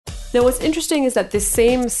Now, what's interesting is that this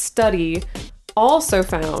same study also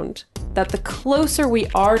found that the closer we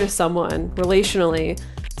are to someone relationally,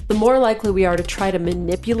 the more likely we are to try to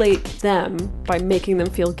manipulate them by making them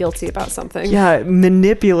feel guilty about something. Yeah,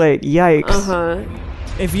 manipulate. Yikes. Uh-huh.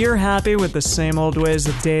 If you're happy with the same old ways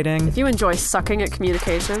of dating, If you enjoy sucking at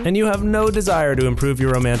communication, and you have no desire to improve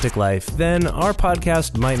your romantic life, then our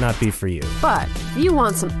podcast might not be for you. but if you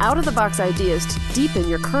want some out-of-the-box ideas to deepen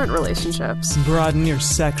your current relationships, broaden your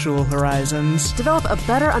sexual horizons, develop a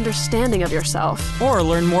better understanding of yourself, or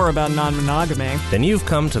learn more about non-monogamy, Then you've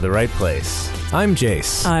come to the right place. I'm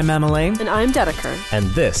Jace, I'm Emily. and I'm Dedeker. and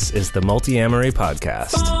this is the Multi-Amory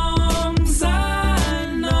Podcast.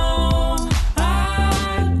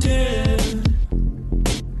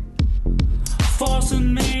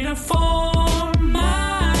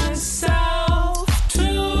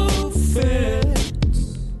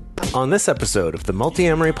 On this episode of the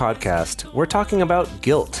Multi-Amory Podcast, we're talking about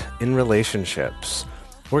guilt in relationships.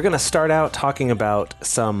 We're going to start out talking about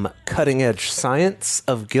some cutting-edge science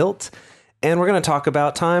of guilt, and we're going to talk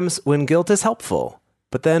about times when guilt is helpful,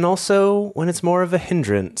 but then also when it's more of a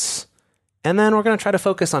hindrance. And then we're going to try to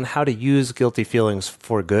focus on how to use guilty feelings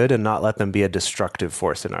for good and not let them be a destructive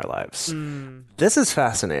force in our lives. This is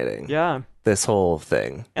fascinating, Yeah. this whole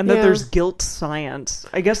thing. And that Yeah. there's guilt science.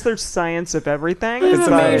 I guess there's science of everything. I have a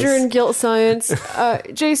but- major in guilt science.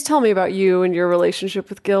 Jace, tell me about you and your relationship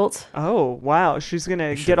with guilt. Oh, wow. She's going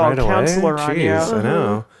to get all Right away? counselor on you. Jeez, I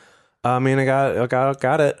know. I mean, I got it.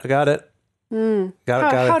 Got it. Got it.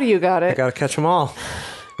 How do you got I it? got to catch them all.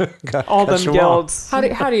 Gotta All catch them 'em all. guilts. How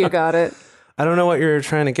do you got it? I don't know what you're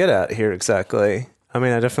trying to get at here exactly. I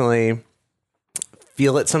mean, I definitely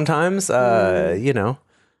feel it sometimes. You know,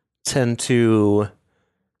 tend to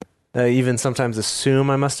even sometimes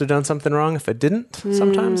assume I must have done something wrong if I didn't.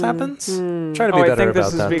 Sometimes happens. Try to be Oh, I better think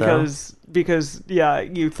about this is that because yeah,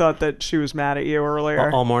 you thought that she was mad at you though.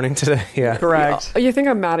 earlier. All morning today. Yeah, Correct. You think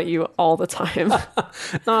I'm mad at you all the time.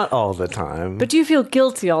 not all the time. But do you feel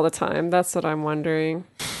guilty all the time? That's what I'm wondering.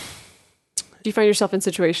 Do you find yourself in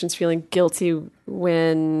situations feeling guilty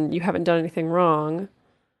when you haven't done anything wrong?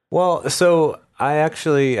 Well, so I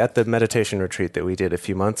actually, at the meditation retreat that we did a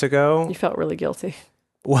few months ago, You felt really guilty.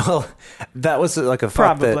 well, that was like a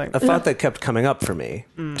thought Probably. that kept coming up for me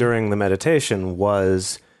during the meditation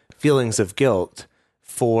was feelings of guilt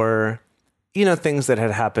for, you know, things that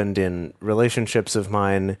had happened in relationships of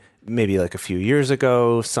mine, maybe like a few years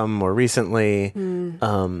ago, some more recently,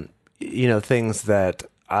 you know, things that,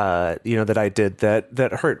 you know, that I did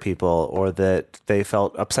that hurt people or that they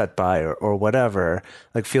felt upset by or whatever,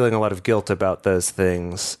 like feeling a lot of guilt about those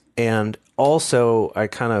things. And also I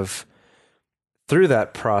kind of, through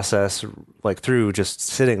that process, like through just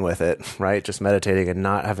sitting with it, right, just meditating and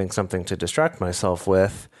not having something to distract myself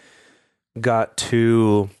with, got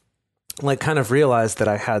to like kind of realize that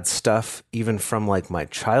I had stuff even from like my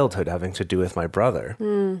childhood having to do with my brother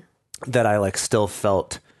that I like still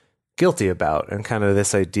felt guilty about, and kind of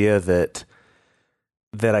this idea that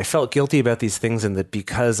I felt guilty about these things, and that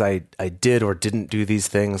because I did or didn't do these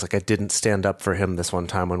things, like I didn't stand up for him this one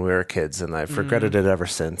time when we were kids, and I've regretted it ever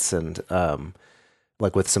since. And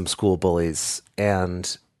like with some school bullies,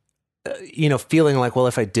 and you know, feeling like, well,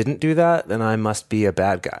 if I didn't do that, then I must be a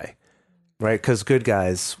bad guy, right? Because good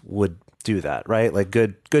guys would do that, right? Like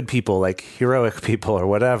good people, like heroic people or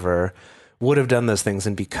whatever, would have done those things.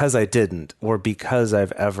 And because I didn't, or because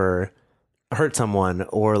I've ever hurt someone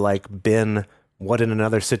or like been what in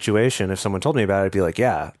another situation, if someone told me about it, I'd be like,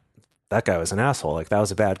 yeah, that guy was an asshole. Like that was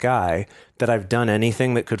a bad guy, that I've done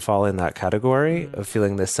anything that could fall in that category of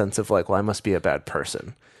feeling this sense of like, well, I must be a bad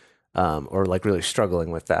person, or like really struggling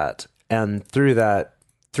with that. And through that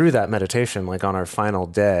meditation, like on our final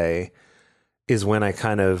day is when I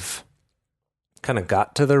kind of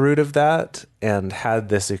got to the root of that and had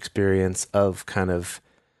this experience of kind of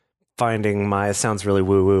finding my, it sounds really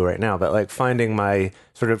woo-woo right now, but like finding my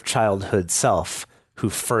sort of childhood self who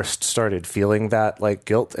first started feeling that like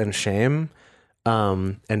guilt and shame,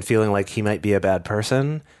 and feeling like he might be a bad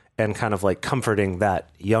person, and kind of like comforting that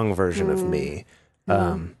young version of me.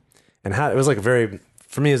 And it was like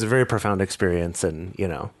for me, it was a very profound experience. And, you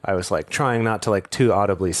know, I was like trying not to like too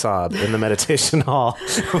audibly sob in the meditation hall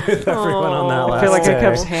with everyone on that last I feel like day. I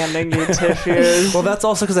kept handing you tissues. Well, that's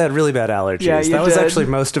also because I had really bad allergies. Yeah, you that was did. actually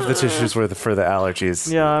most of the tissues were for the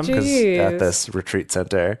allergies. Yeah. because Jeez. at this retreat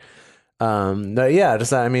center. No, yeah, does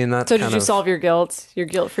that? I mean, that's So did kind you of, solve your guilt? You're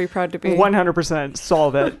guilt-free, proud to be? 100%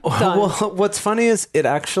 solve it. Done. Well, what's funny is it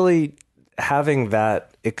actually, having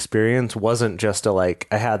that experience wasn't just a like,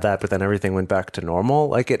 I had that, but then everything went back to normal.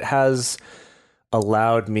 Like it has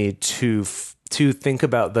allowed me to think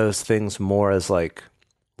about those things more as like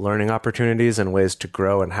learning opportunities and ways to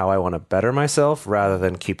grow and how I want to better myself rather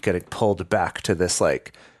than keep getting pulled back to this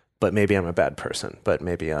like, but maybe I'm a bad person, but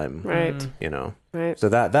maybe I'm, Right. you know. Right. So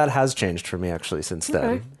that has changed for me actually since Okay.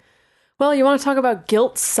 then. Well, you want to talk about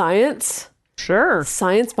guilt science? Sure.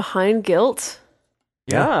 Science behind guilt?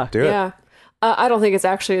 Yeah. Do it. Yeah. I don't think it's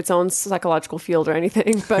actually its own psychological field or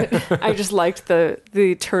anything, but I just liked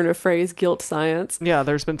the turn of phrase guilt science. Yeah,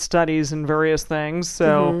 there's been studies and various things.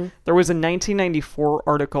 So there was a 1994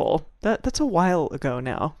 article. That's a while ago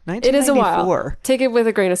now. 1994. It is a while. Take it with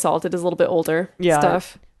a grain of salt. It is a little bit older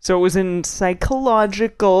stuff. So it was in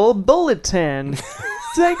Psychological Bulletin.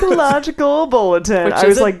 Psychological Bulletin. Which I is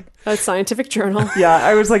was like, a scientific journal. yeah,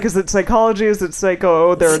 I was like, is it psychology? Is it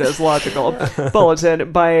psycho? Oh, there it is. Logical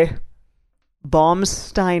Bulletin by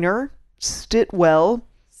Baumsteiner, Stillwell,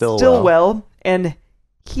 and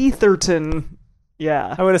Heatherton.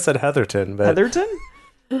 Yeah. I would have said Heatherton, but Heatherton?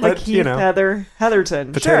 Like Heath, you know.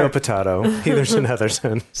 Heatherton. potato, Sure. potato, Heatherton,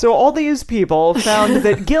 Heatherton. So all these people found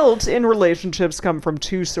that guilt in relationships come from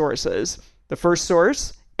two sources. The first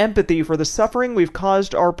source, empathy for the suffering we've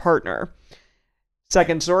caused our partner.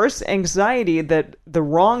 Second source, anxiety that the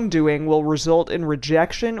wrongdoing will result in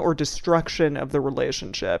rejection or destruction of the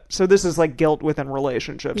relationship. So this is like guilt within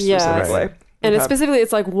relationships Yes. specifically. Right. And Okay. specifically,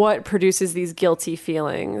 it's like what produces these guilty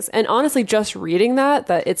feelings. And honestly, just reading that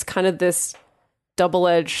it's kind of this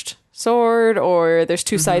double-edged sword, or there's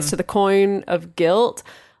two sides to the coin of guilt.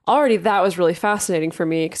 Already that was really fascinating for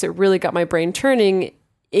me because it really got my brain turning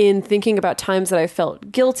in thinking about times that I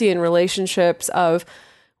felt guilty in relationships of,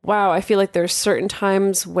 wow, I feel like there's certain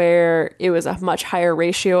times where it was a much higher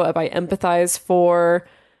ratio of I empathize for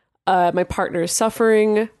my partner's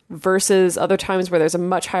suffering versus other times where there's a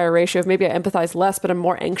much higher ratio of maybe I empathize less, but I'm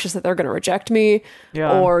more anxious that they're going to reject me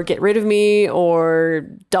or get rid of me or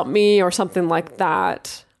dump me or something like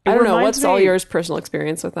that. I don't know. What's all yours personal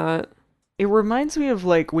experience with that? It reminds me of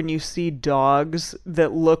like when you see dogs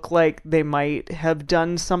that look like they might have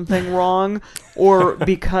done something wrong or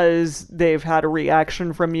because they've had a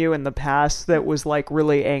reaction from you in the past that was like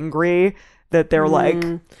really angry, that they're like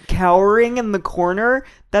cowering in the corner.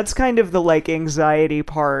 That's kind of the like anxiety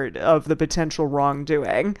part of the potential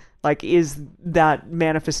wrongdoing. Like, is that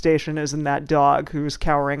manifestation is in that dog who's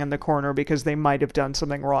cowering in the corner because they might have done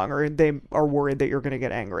something wrong or they are worried that you're going to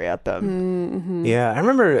get angry at them. Yeah, I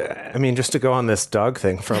remember, I mean, just to go on this dog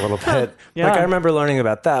thing for a little bit, Yeah. like I remember learning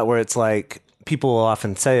about that where it's like people will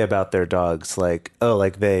often say about their dogs, like, oh,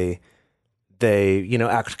 like they, you know,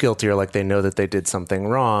 act guilty or like they know that they did something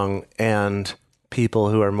wrong. And people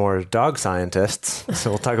who are more dog scientists,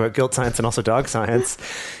 so we'll talk about guilt science and also dog science,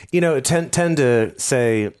 you know, tend to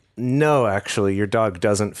say, no, actually, your dog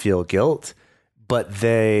doesn't feel guilt, but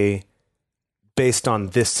they, based on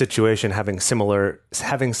this situation having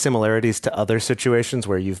similarities to other situations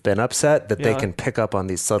where you've been upset, that they can pick up on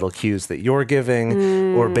these subtle cues that you're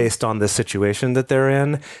giving or based on the situation that they're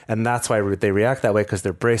in. And that's why they react that way, because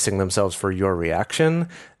they're bracing themselves for your reaction,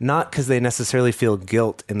 not because they necessarily feel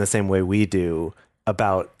guilt in the same way we do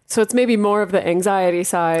about. So it's maybe more of the anxiety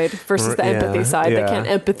side versus the empathy side that can't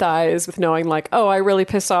empathize with knowing like, oh, I really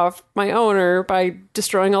pissed off my owner by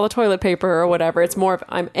destroying all the toilet paper or whatever. It's more of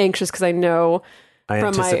I'm anxious because I know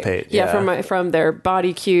from their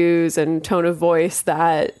body cues and tone of voice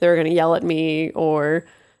that they're going to yell at me or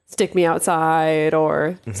stick me outside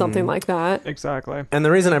or something like that. Exactly. And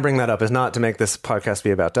the reason I bring that up is not to make this podcast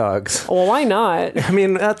be about dogs. Well, why not? I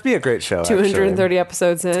mean, that'd be a great show. 230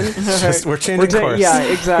 episodes in. We're changing course. Yeah,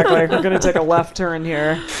 exactly. We're going to take a left turn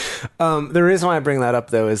here. The reason why I bring that up,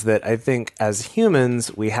 though, is that I think as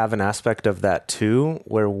humans, we have an aspect of that too,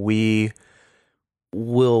 where we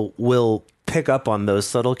will pick up on those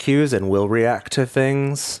subtle cues and will react to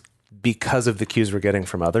things because of the cues we're getting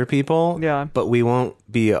from other people. Yeah. But we won't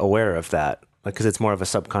be aware of that, like, because it's more of a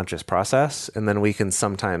subconscious process. And then we can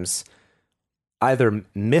sometimes either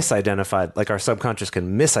misidentify, like our subconscious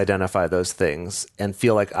can misidentify those things and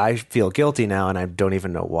feel like I feel guilty now and I don't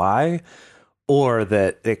even know why, or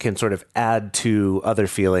that it can sort of add to other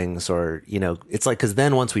feelings, or, you know, it's like, because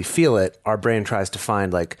then once we feel it, our brain tries to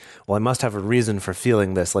find like, well, I must have a reason for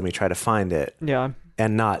feeling this. Let me try to find it. Yeah.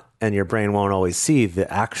 And your brain won't always see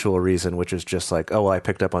the actual reason, which is just like, oh, well, I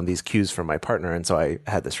picked up on these cues from my partner, and so I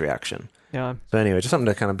had this reaction. Yeah. So anyway, just something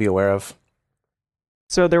to kind of be aware of.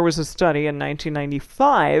 So there was a study in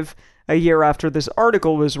 1995, a year after this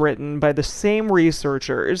article was written, by the same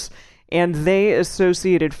researchers, and they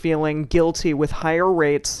associated feeling guilty with higher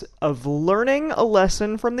rates of learning a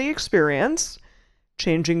lesson from the experience,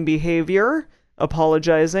 changing behavior,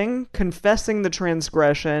 apologizing, confessing the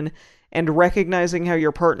transgression, and recognizing how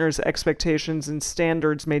your partner's expectations and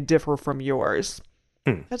standards may differ from yours.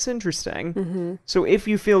 That's interesting. Mm-hmm. So if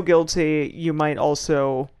you feel guilty, you might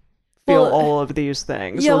also feel Well, all of these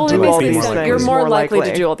things. Yeah, or well, do they all basically these said things you're more likely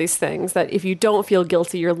to do all these things. That if you don't feel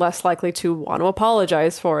guilty, you're less likely to want to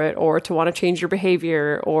apologize for it, or to want to change your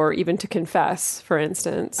behavior, or even to confess, for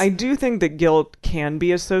instance. I do think that guilt can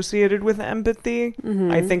be associated with empathy. Mm-hmm.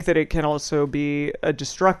 I think that it can also be a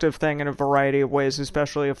destructive thing in a variety of ways,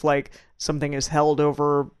 especially if like something is held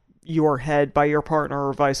over your head by your partner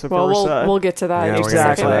or vice well, versa. we'll get to that. Yeah, in we're a gonna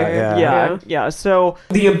get to second that, here. Yeah. So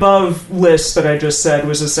The above list that I just said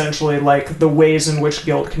was essentially like the ways in which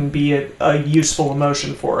guilt can be a useful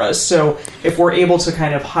emotion for us. So if we're able to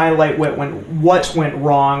kind of highlight what went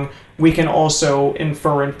wrong, we can also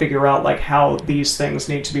infer and figure out like how these things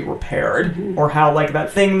need to be repaired, or how like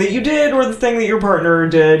that thing that you did or the thing that your partner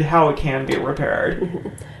did, how it can be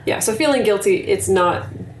repaired. Yeah, so feeling guilty, it's not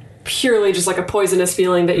purely just like a poisonous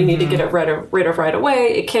feeling that you need to get it rid of right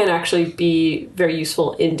away. It can actually be a very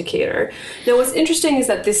useful indicator. Now, what's interesting is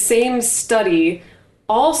that this same study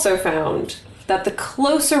also found that the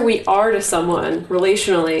closer we are to someone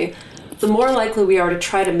relationally, the more likely we are to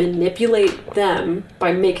try to manipulate them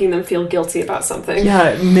by making them feel guilty about something.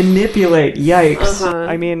 yeah, manipulate. Yikes. Uh-huh.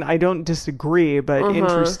 I mean, I don't disagree, but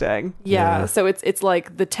interesting. Yeah, so it's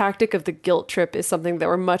like the tactic of the guilt trip is something that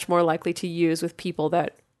we're much more likely to use with people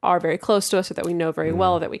that are very close to us or that we know very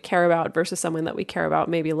well, that we care about, versus someone that we care about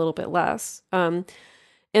maybe a little bit less. And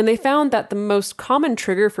they found that the most common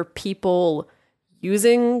trigger for people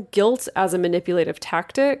using guilt as a manipulative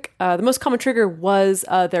tactic, the most common trigger was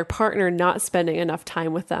their partner not spending enough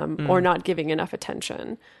time with them or not giving enough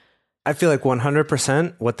attention. I feel like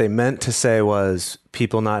 100% what they meant to say was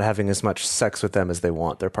people not having as much sex with them as they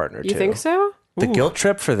want their partner to. You think so? The guilt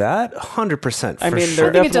trip for that? 100% for I mean, sure.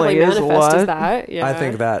 there I think it definitely definitely is a manifests as lot. that. Yeah. I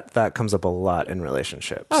think that comes up a lot in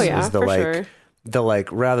relationships. Oh, yeah, is the for like sure. the like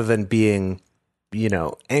rather than being,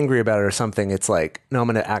 angry about it or something, it's like, no, I'm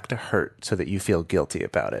going to act hurt so that you feel guilty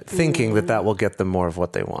about it, thinking that will get them more of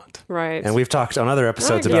what they want. Right. And we've talked on other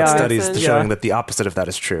episodes Right, about yeah. studies Yeah. showing that the opposite of that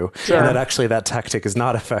is true, Sure. and that actually that tactic is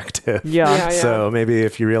not effective. Yeah. Yeah. So maybe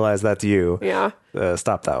if you realize that's you, Yeah.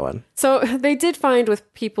 stop that one. So they did find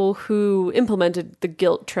with people who implemented the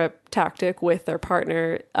guilt trip tactic with their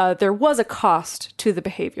partner, there was a cost to the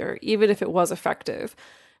behavior, even if it was effective.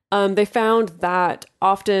 They found that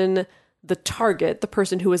often the target, the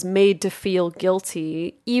person who was made to feel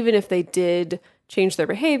guilty, even if they did change their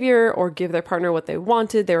behavior or give their partner what they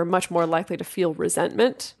wanted, they were much more likely to feel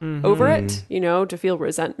resentment over it, to feel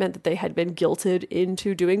resentment that they had been guilted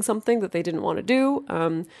into doing something that they didn't want to do.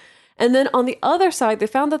 And then on the other side, they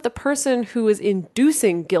found that the person who is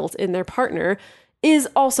inducing guilt in their partner is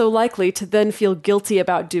also likely to then feel guilty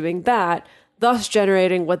about doing that, thus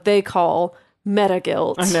generating what they call meta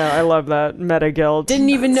guilt. I know. I love that. Meta guilt. Didn't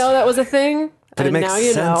even know that was a thing. But it and makes now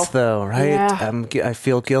you sense, know. though, right? Yeah. I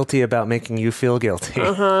feel guilty about making you feel guilty.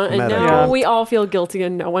 And Meta. now Yeah. we all feel guilty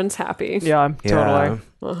and no one's happy. Yeah, Yeah.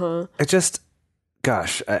 totally. It just,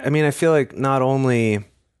 gosh, I mean, I feel like not only,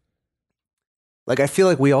 like, I feel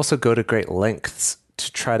like we also go to great lengths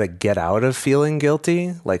to try to get out of feeling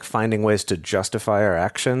guilty, like finding ways to justify our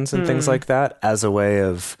actions and things like that as a way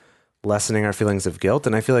of lessening our feelings of guilt.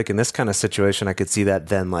 And I feel like in this kind of situation, I could see that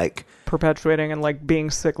then like, Perpetuating and like being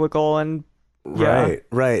cyclical and yeah.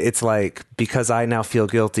 Right. It's like, because I now feel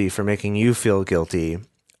guilty for making you feel guilty,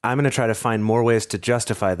 I'm going to try to find more ways to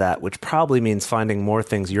justify that, which probably means finding more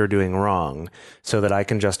things you're doing wrong so that I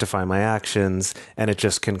can justify my actions. And it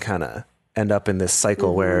just can kind of end up in this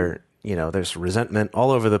cycle where, there's resentment all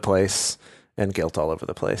over the place and guilt all over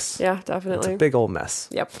the place. Yeah, It's definitely. a big old mess.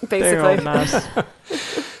 Yep, Big basically. old mess.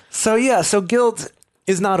 So guilt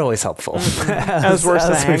is not always helpful, As we're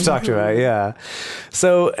saying. we've talked about. Yeah.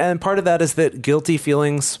 So, and part of that is that guilty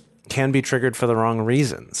feelings can be triggered for the wrong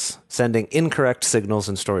reasons, sending incorrect signals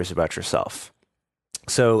and stories about yourself.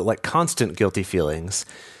 So, like constant guilty feelings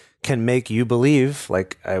can make you believe,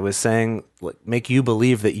 like I was saying, make you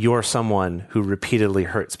believe that you're someone who repeatedly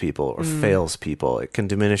hurts people or fails people. It can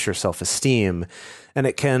diminish your self-esteem, and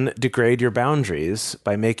it can degrade your boundaries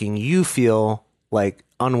by making you feel like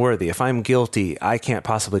unworthy. If I'm guilty, I can't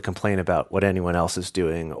possibly complain about what anyone else is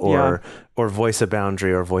doing or voice a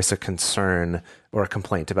boundary or voice a concern or a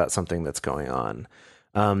complaint about something that's going on.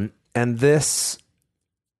 And this,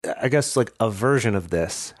 I guess like a version of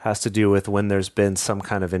this has to do with when there's been some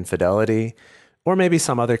kind of infidelity or maybe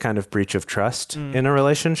some other kind of breach of trust in a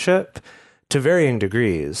relationship to varying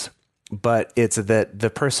degrees. But it's that the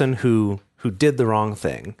person who did the wrong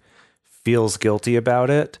thing feels guilty about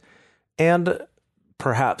it, and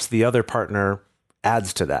perhaps the other partner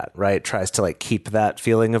adds to that, right? Tries to like keep that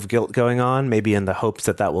feeling of guilt going on, maybe in the hopes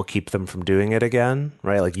that that will keep them from doing it again,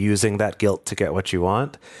 right? Like using that guilt to get what you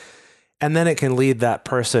want. And then it can lead that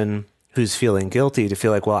person who's feeling guilty to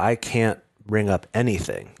feel like, well, I can't bring up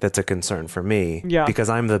anything that's a concern for me because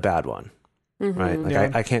I'm the bad one, right?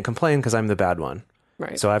 Like I can't complain because I'm the bad one.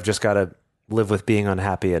 Right. So I've just got to live with being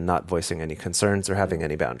unhappy and not voicing any concerns or having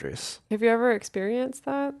any boundaries. Have you ever experienced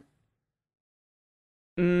that?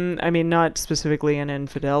 I mean, not specifically in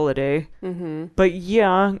infidelity, Mm-hmm. but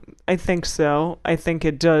yeah, I think so. I think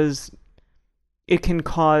it can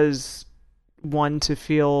cause one to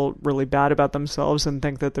feel really bad about themselves and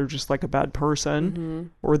think that they're just like a bad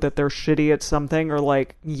person or that they're shitty at something, or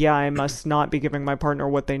like, yeah, I must not be giving my partner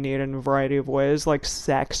what they need in a variety of ways, like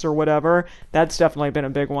sex or whatever. That's definitely been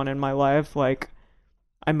a big one in my life. Like,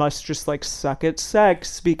 I must just like suck at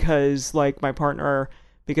sex because like my partner,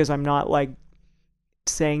 because I'm not like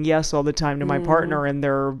saying yes all the time to my partner, and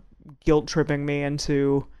they're guilt tripping me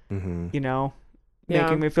into, you know,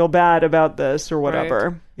 making me feel bad about this or whatever.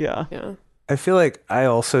 Right. Yeah. I feel like I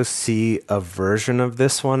also see a version of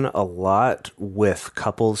this one a lot with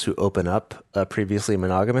couples who open up a previously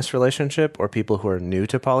monogamous relationship or people who are new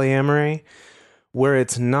to polyamory, where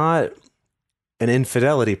it's not an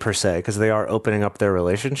infidelity per se, because they are opening up their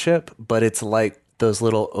relationship, but it's like those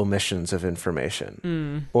little omissions of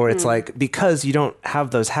information. Or it's like, because you don't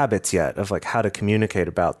have those habits yet of like how to communicate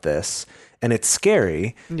about this, and it's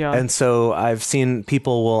scary. Yeah. And so I've seen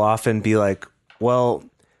people will often be like, well,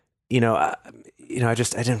 I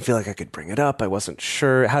didn't feel like I could bring it up. I wasn't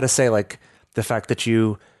sure how to say like the fact that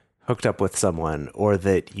you hooked up with someone, or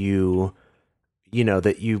that you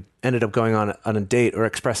ended up going on a date or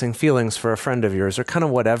expressing feelings for a friend of yours, or kind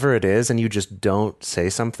of whatever it is. And you just don't say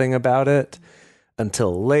something about it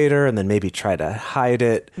until later, and then maybe try to hide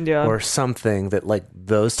it or something. That like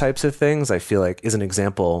those types of things, I feel like is an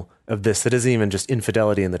example of this that isn't even just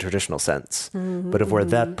infidelity in the traditional sense, but of where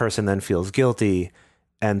that person then feels guilty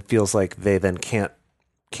and feels like they then can't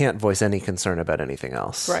voice any concern about anything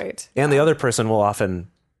else. Right. And the other person will often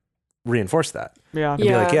reinforce that. Yeah. And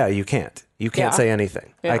be like, yeah, you can't say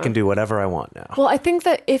anything. Yeah. I can do whatever I want now. Well, I think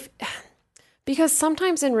that because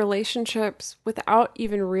sometimes in relationships, without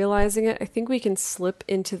even realizing it, I think we can slip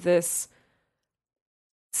into this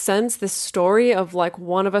story of like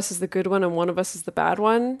one of us is the good one and one of us is the bad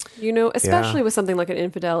one, especially with something like an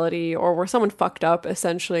infidelity or where someone fucked up,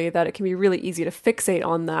 essentially, that it can be really easy to fixate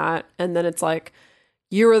on that. And then it's like,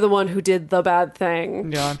 you're the one who did the bad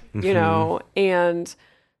thing, and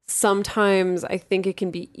sometimes I think it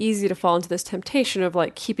can be easy to fall into this temptation of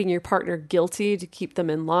like keeping your partner guilty to keep them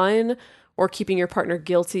in line, or keeping your partner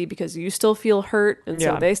guilty because you still feel hurt. And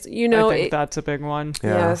so they, I think that's a big one.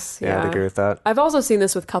 Yes. Yeah, I'd agree with that. I've also seen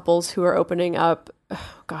this with couples who are opening up.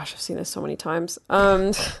 Oh, gosh, I've seen this so many times.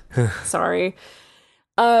 Sorry.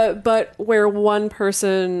 But where one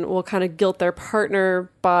person will kind of guilt their partner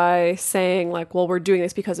by saying like, well, we're doing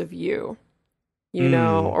this because of you,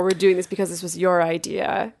 or we're doing this because this was your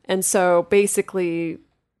idea. And so basically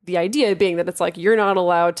the idea being that it's like, you're not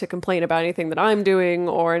allowed to complain about anything that I'm doing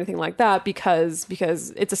or anything like that because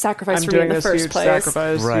it's a sacrifice for me in the first place.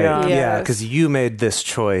 Sacrifice. Right. Yeah. Yeah, because you made this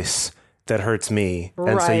choice that hurts me,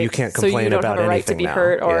 and so you can't So complain you don't about have a right anything to be now.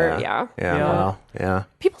 hurt, or Yeah. Yeah. Wow.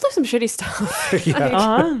 People do some shitty stuff.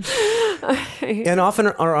 And often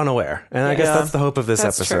are unaware. And I guess Yeah. that's the hope of this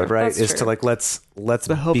That's episode, true. right? That's Is true. to like let's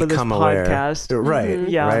The hope of this become aware. podcast. Right.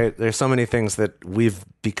 Yeah. Right. There's so many things that we've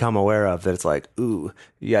become aware of that it's like, ooh,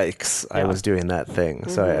 yikes, I was doing that thing.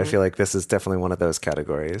 So I feel like this is definitely one of those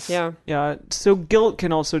categories. Yeah. Yeah. So guilt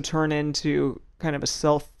can also turn into kind of a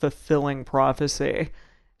self-fulfilling prophecy.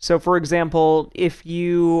 So, for example, if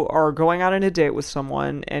you are going out on a date with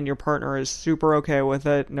someone and your partner is super okay with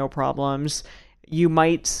it, no problems, you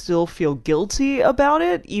might still feel guilty about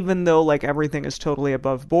it, even though like everything is totally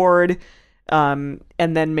above board. And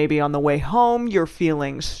then maybe on the way home, you're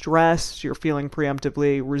feeling stressed, you're feeling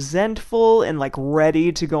preemptively resentful and like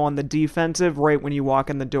ready to go on the defensive right when you walk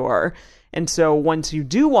in the door. And so once you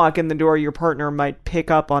do walk in the door, your partner might pick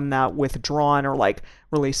up on that withdrawn or like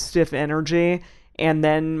really stiff energy, and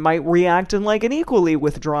then might react in like an equally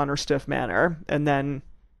withdrawn or stiff manner. And then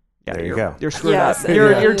There you go. You're screwed Yes, up. and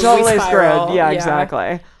You're then totally we spiral. screwed. Yeah, Yeah.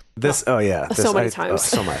 exactly. This So many times.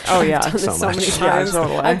 so much. Oh, yeah. I've done this so many much. times. Yeah,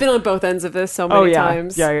 totally. I've been on both ends of this so many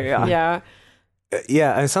times. Yeah. Yeah.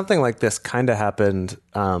 Yeah, and something like this kind of happened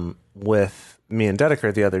with me and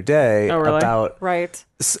Dedeker the other day. Oh, really? About Right.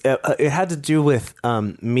 it had to do with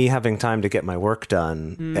me having time to get my work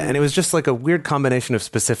done, and it was just like a weird combination of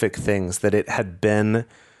specific things that it had been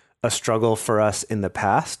a struggle for us in the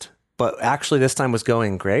past, but actually this time was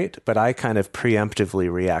going great, but I kind of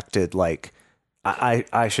preemptively reacted like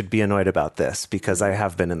I should be annoyed about this because I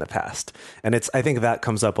have been in the past. And I think that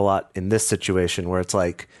comes up a lot in this situation where it's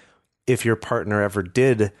like, if your partner ever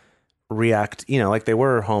did react, like they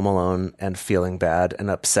were home alone and feeling bad and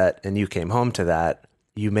upset, and you came home to that,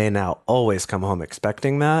 you may now always come home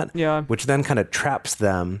expecting that, which then kind of traps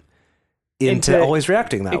them into always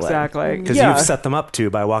reacting that way. Exactly. Because you've set them up to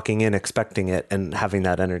by walking in expecting it and having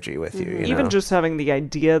that energy with you. Even just having the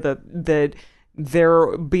idea that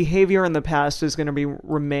their behavior in the past is going to be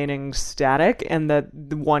remaining static and that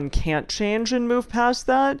one can't change and move past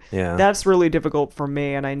that. Yeah. That's really difficult for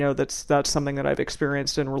me. And I know that's something that I've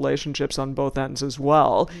experienced in relationships on both ends as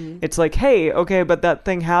well. Mm-hmm. It's like, hey, okay, but that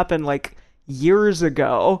thing happened like years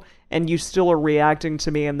ago and you still are reacting to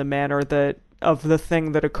me in the manner that of the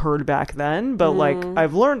thing that occurred back then. But like,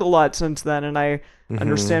 I've learned a lot since then and I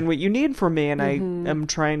understand what you need from me, and I am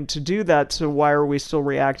trying to do that, so why are we still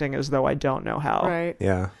reacting as though I don't know how? Right.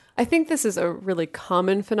 Yeah. I think this is a really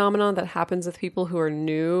common phenomenon that happens with people who are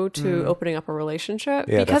new to opening up a relationship.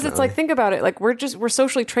 Yeah, because definitely. it's like, think about it, like we're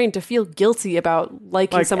socially trained to feel guilty about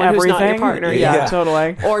liking someone who's not your partner. Yeah,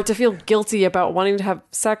 totally. Or to feel guilty about wanting to have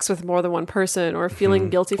sex with more than one person, or feeling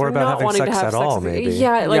guilty for not wanting to have sex all, with maybe.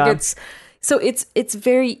 Yeah, like it's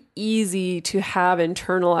very easy to have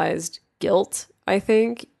internalized guilt, I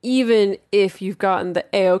think, even if you've gotten the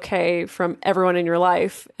A-OK from everyone in your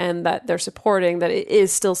life and that they're supporting, that it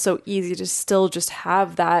is still so easy to still just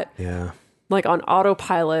have that like on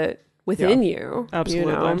autopilot within you.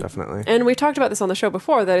 Absolutely. Definitely. And we talked about this on the show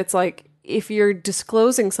before, that it's like, if you're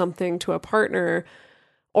disclosing something to a partner,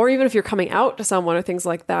 or even if you're coming out to someone or things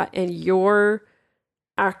like that, and you're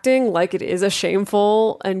acting like it is a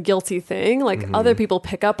shameful and guilty thing, like other people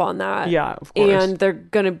pick up on that. Yeah, of course. And they're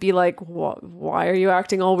going to be like, why are you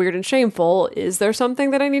acting all weird and shameful? Is there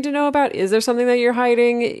something that I need to know about? Is there something that you're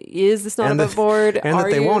hiding? Is this not above board? And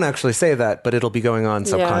that they won't actually say that, but it'll be going on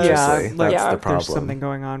subconsciously. That's the problem. There's something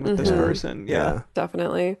going on with this person. Yeah.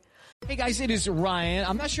 Definitely. Hey guys, it is Ryan.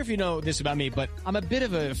 I'm not sure if you know this about me, but I'm a bit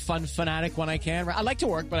of a fun fanatic when I can. I like to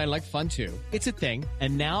work, but I like fun too. It's a thing.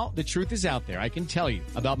 And now the truth is out there. I can tell you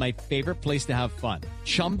about my favorite place to have fun.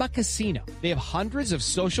 Chumba Casino. They have hundreds of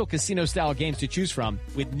social casino style games to choose from,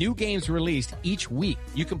 with new games released each week.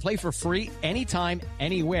 You can play for free anytime,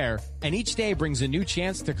 anywhere. And each day brings a new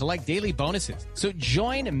chance to collect daily bonuses. So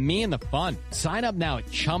join me in the fun. Sign up now at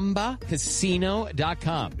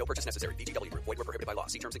ChumbaCasino.com. No purchase necessary. VGW. Void where prohibited by law.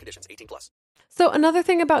 See terms and conditions. 18+. So another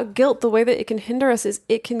thing about guilt, the way that it can hinder us, is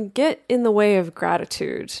it can get in the way of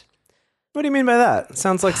gratitude. What do you mean by that?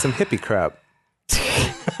 Sounds like some hippie crap.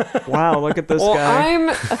 Wow, look at this Well, guy. I'm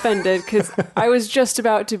offended because I was just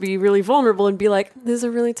about to be really vulnerable and be like, this is a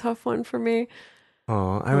really tough one for me.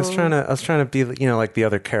 Oh, I was trying to be, like the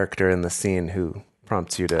other character in the scene who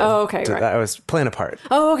prompts you to. Oh, okay, right. I was playing a part.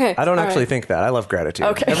 Oh, okay. I don't All actually right. think that. I love gratitude.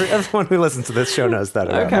 Okay. Everyone who listens to this show knows that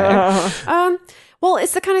about me. Well,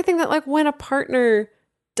 it's the kind of thing that, like, when a partner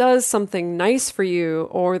does something nice for you,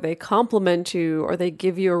 or they compliment you, or they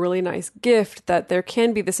give you a really nice gift, that there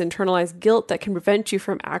can be this internalized guilt that can prevent you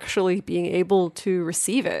from actually being able to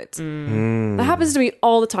receive it. That happens to me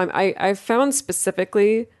all the time. I've found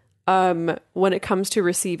specifically when it comes to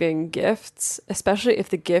receiving gifts, especially if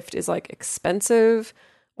the gift is like expensive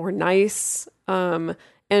or nice,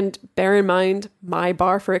 and bear in mind, my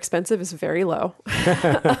bar for expensive is very low,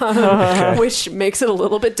 which makes it a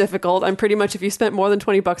little bit difficult. I'm pretty much, if you spent more than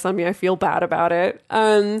 $20 on me, I feel bad about it.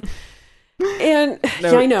 And yeah,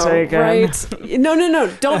 I know, taken. right? No,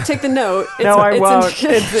 don't take the note. No, I won't.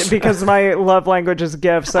 It's because my love language is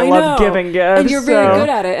gifts. I love know. giving gifts. And you're very so good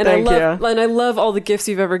at it. And thank you. I love all the gifts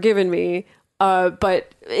you've ever given me.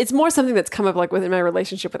 But it's more something that's come up like within my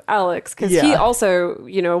relationship with Alex, because he also,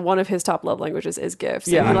 one of his top love languages is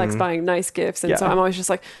gifts. And he likes buying nice gifts. And so I'm always just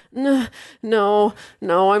like, no,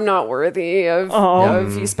 I'm not worthy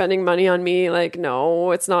of you spending money on me. Like,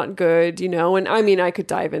 no, it's not good, And I mean, I could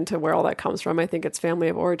dive into where all that comes from. I think it's family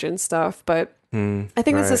of origin stuff, but I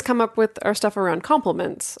think this has come up with our stuff around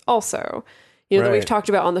compliments also. That we've talked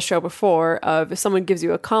about on the show before, of if someone gives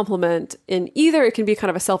you a compliment, and either it can be kind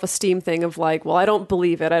of a self-esteem thing of like, well, I don't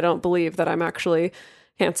believe it. I don't believe that I'm actually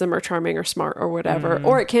handsome or charming or smart or whatever.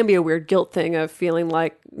 Or it can be a weird guilt thing of feeling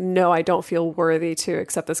like, no, I don't feel worthy to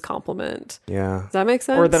accept this compliment. Yeah. Does that make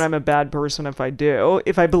sense? Or that I'm a bad person if I do,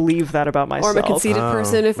 if I believe that about myself. Or I'm a conceited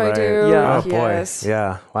person if I do. Yeah. Oh, boy. Yes.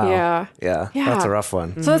 Yeah. Wow. Yeah. That's a rough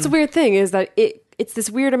one. So that's a weird thing, is that it's this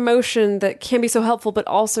weird emotion that can be so helpful, but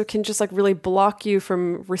also can just like really block you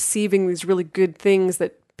from receiving these really good things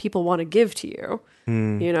that people want to give to you.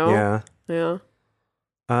 Yeah. Yeah.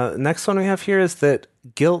 Next one we have here is that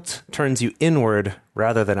guilt turns you inward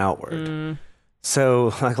rather than outward.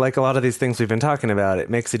 So like a lot of these things we've been talking about, it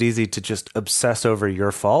makes it easy to just obsess over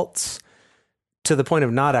your faults to the point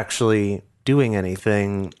of not actually doing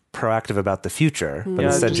anything proactive about the future, but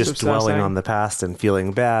instead just dwelling on the past and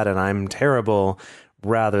feeling bad and I'm terrible,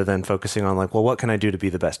 rather than focusing on like, well, what can I do to be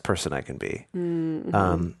the best person I can be?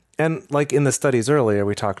 And like in the studies earlier,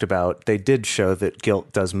 we talked about, they did show that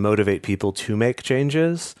guilt does motivate people to make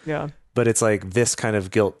changes. Yeah. But it's like this kind of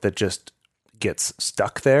guilt that just gets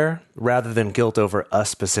stuck there rather than guilt over a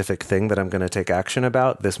specific thing that I'm going to take action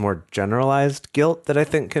about. This more generalized guilt that I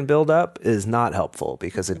think can build up is not helpful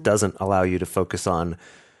because it doesn't allow you to focus on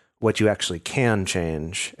what you actually can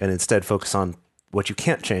change and instead focus on what you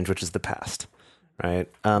can't change, which is the past. Right.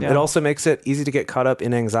 It also makes it easy to get caught up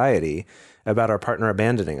in anxiety about our partner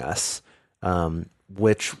abandoning us,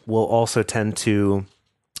 which will also tend to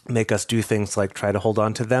make us do things like try to hold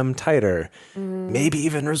on to them tighter, maybe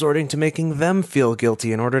even resorting to making them feel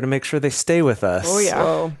guilty in order to make sure they stay with us. Oh,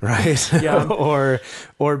 yeah. Right. Yeah.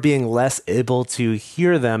 or being less able to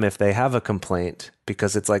hear them if they have a complaint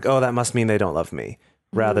because it's like, oh, that must mean they don't love me,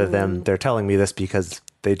 rather than they're telling me this because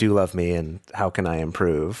they do love me and how can I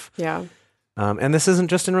improve? Yeah. And this isn't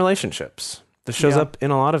just in relationships. This shows up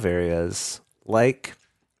in a lot of areas, like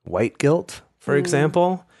white guilt, for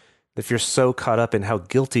example. If you're so caught up in how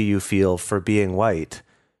guilty you feel for being white,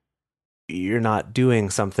 you're not doing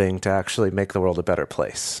something to actually make the world a better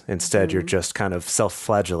place. Instead, you're just kind of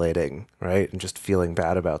self-flagellating, right? And just feeling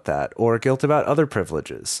bad about that. Or guilt about other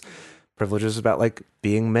privileges. Privileges about like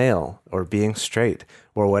being male or being straight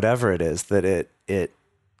or whatever it is, that it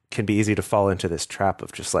can be easy to fall into this trap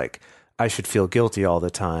of just like, I should feel guilty all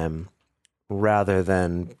the time, rather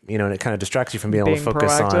than, and it kind of distracts you from being able to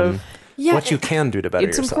focus proactive. Yeah, what you can do to better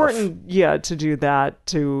It's yourself. important, to do that,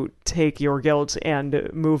 to take your guilt and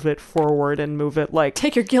move it forward and move it like...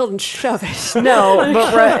 Take your guilt and shove it. No,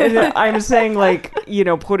 but right, I'm saying like,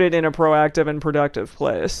 put it in a proactive and productive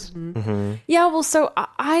place. Yeah, well, so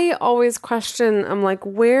I always question, I'm like,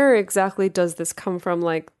 where exactly does this come from?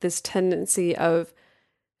 Like this tendency of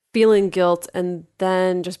feeling guilt and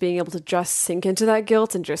then just being able to just sink into that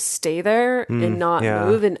guilt and just stay there and not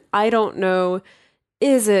move. And I don't know,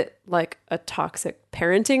 is it like a toxic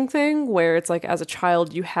parenting thing where it's like as a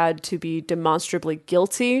child you had to be demonstrably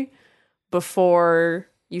guilty before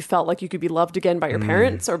you felt like you could be loved again by your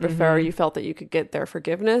parents, or before you felt that you could get their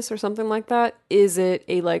forgiveness or something like that? Is it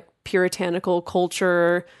a like puritanical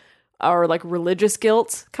culture or like religious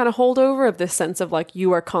guilt kind of holdover of this sense of like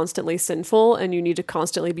you are constantly sinful and you need to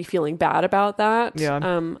constantly be feeling bad about that? Yeah.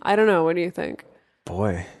 I don't know. What do you think?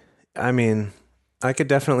 Boy, I mean, I could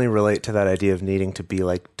definitely relate to that idea of needing to be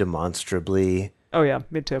like demonstrably Oh yeah,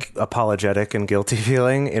 me too. apologetic and guilty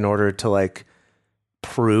feeling in order to like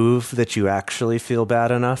prove that you actually feel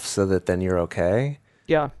bad enough so that then you're okay.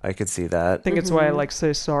 Yeah. I could see that. I think it's why I like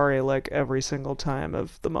say sorry like every single time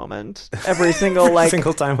of the moment. Every single like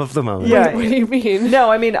single time of the moment. Yeah. What do you mean?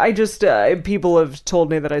 No, I mean I just people have told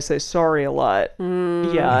me that I say sorry a lot.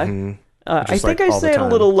 Yeah. I Just, think like, I all the say it a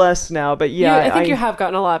time. little less now, but yeah, I think you have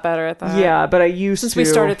gotten a lot better at that. Yeah, but I used Since to. we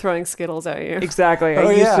started throwing Skittles at you. Exactly. Oh,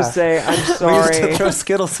 I used yeah. to say I'm We used to sorry. throw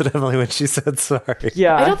Skittles at Emily when she said sorry.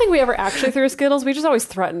 Yeah. I don't think we ever actually threw Skittles. We just always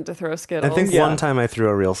threatened to throw I Skittles. think Yeah. one time I threw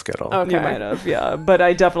a real Skittle. Okay. You might have, yeah. But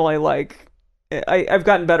I definitely like. I've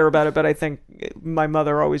gotten better about it, but I think my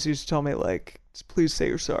mother always used to tell me like, please say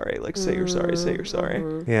you're sorry. Like say you're sorry. Say you're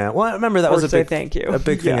sorry. Yeah, well, I remember that Or was a say big thank you. A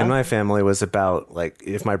big thing Yeah. in my family was about like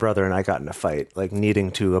if my brother and I got in a fight, like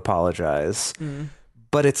needing to apologize.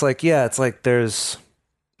 But it's like, yeah, it's like there's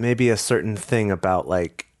maybe a certain thing about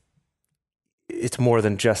like it's more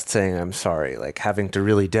than just saying I'm sorry, like having to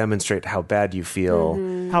really demonstrate how bad you feel.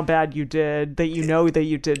 How bad you did. That you know that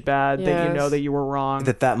you did bad. That you know Yes. that you were wrong.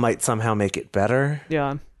 That might somehow make it better.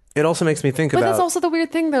 Yeah. It also makes me think But about that's also the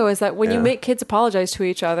weird thing, though, is that when you Yeah. make kids apologize to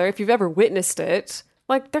each other, if you've ever witnessed it,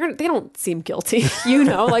 like they don't seem guilty,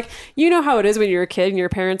 like how it is when you're a kid and your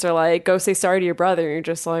parents are like, "Go say sorry to your brother," and you're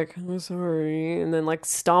just like, "I'm sorry," and then like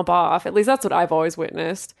stomp off. At least that's what I've always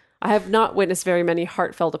witnessed. I have not witnessed very many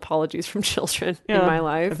heartfelt apologies from children in my I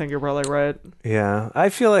life. think you're probably right. yeah, I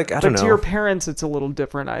feel like I don't But know. to your parents, it's a little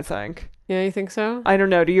different, I think. Yeah, you think so? I don't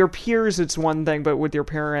know. To your peers, it's one thing, but with your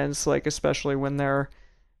parents, like, especially when they're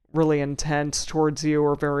really intense towards you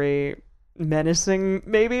or very menacing,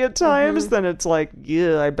 maybe at times, then it's like,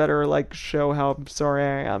 yeah, I better, like, show how sorry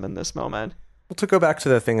I am in this moment. Well, to go back to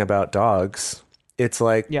the thing about dogs, it's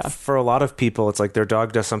like Yeah. for a lot of people, it's like their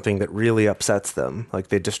dog does something that really upsets them. Like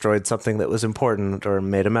they destroyed something that was important or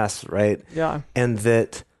made a mess, right? Yeah. And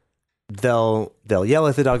that they'll yell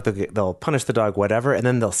at the dog, they'll punish the dog, whatever, and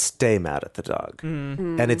then they'll stay mad at the dog.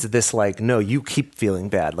 And it's this like, no, you keep feeling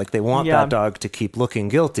bad. Like they want that dog to keep looking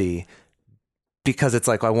guilty because it's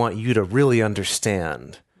like, I want you to really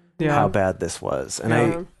understand how bad this was.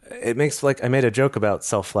 And it makes like, I made a joke about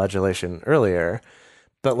self-flagellation earlier,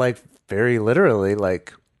 but like very literally,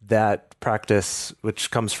 like that practice,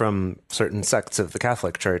 which comes from certain sects of the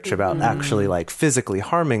Catholic Church about actually like physically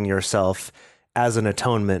harming yourself as an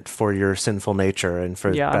atonement for your sinful nature and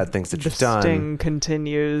for bad things that you've done. The sting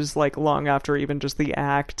continues like long after even just the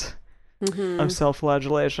act of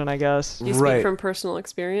self-flagellation, I guess. Do you speak from personal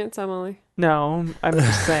experience, Emily? No, I'm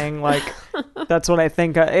just saying like that's what I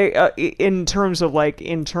think in terms of like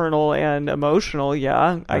internal and emotional.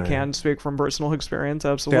 I can speak from personal experience.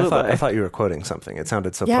 Absolutely. Yeah, I thought you were quoting something. It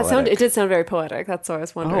sounded so yeah, poetic. It did sound very poetic. That's what I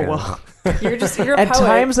was wondering. Oh, well. You're a At poet.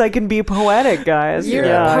 times I can be poetic, guys. You're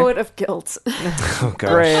a poet of guilt. Oh,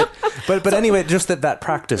 gosh. Great. But anyway, just that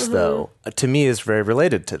practice, though, to me is very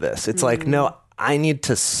related to this. It's like, no, I need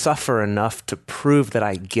to suffer enough to prove that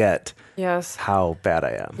I get how bad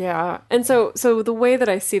I am. Yeah. And so the way that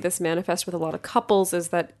I see this manifest with a lot of couples is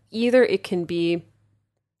that either it can be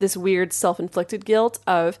this weird self-inflicted guilt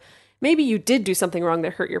of maybe you did do something wrong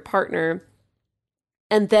that hurt your partner,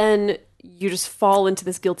 and then you just fall into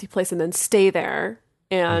this guilty place and then stay there,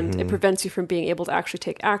 and it prevents you from being able to actually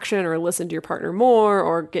take action or listen to your partner more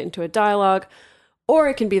or get into a dialogue. Or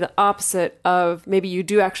it can be the opposite of maybe you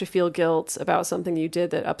do actually feel guilt about something you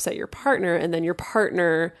did that upset your partner, and then your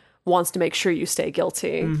partner wants to make sure you stay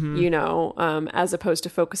guilty, as opposed to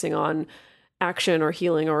focusing on action or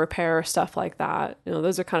healing or repair or stuff like that.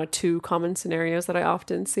 Those are kind of two common scenarios that I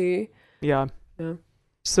often see. Yeah.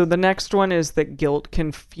 So the next one is that guilt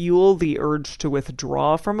can fuel the urge to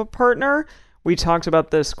withdraw from a partner. We talked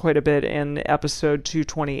about this quite a bit in episode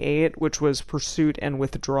 228, which was pursuit and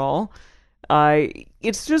withdrawal.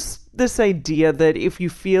 It's just this idea that if you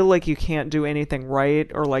feel like you can't do anything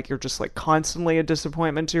right, or like you're just like constantly a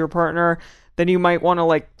disappointment to your partner, then you might want to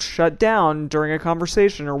like shut down during a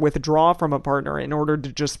conversation or withdraw from a partner in order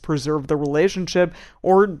to just preserve the relationship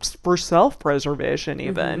or for self-preservation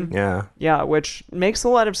even. Yeah, which makes a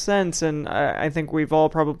lot of sense, and I think we've all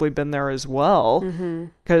probably been there as well,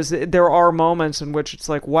 because there are moments in which it's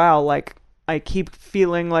like, wow, like I keep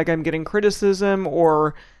feeling like I'm getting criticism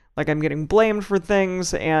or like I'm getting blamed for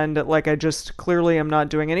things, and like I just clearly am not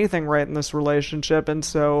doing anything right in this relationship, and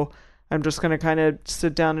so I'm just going to kind of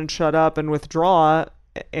sit down and shut up and withdraw,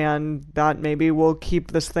 and that maybe will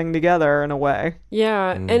keep this thing together in a way.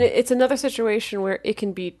 Yeah, and it's another situation where it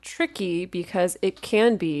can be tricky because it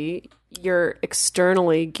can be you're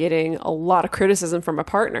externally getting a lot of criticism from a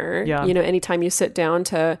partner. Yeah. Anytime you sit down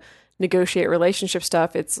to negotiate relationship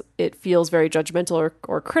stuff, it feels very judgmental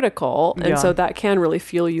or critical, and so that can really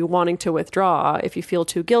fuel you wanting to withdraw if you feel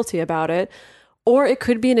too guilty about it. Or it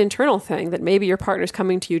could be an internal thing that maybe your partner's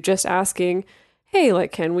coming to you just asking, hey,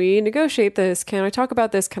 like, can we negotiate this? Can I talk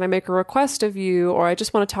about this? Can I make a request of you? Or I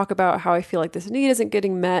just want to talk about how I feel like this need isn't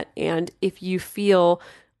getting met. And if you feel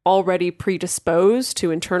already predisposed to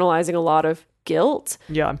internalizing a lot of guilt,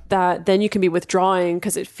 that then you can be withdrawing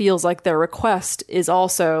because it feels like their request is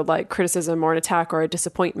also like criticism or an attack or a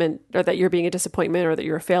disappointment, or that you're being a disappointment or that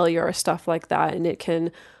you're a failure or stuff like that. And it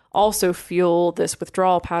can also fuel this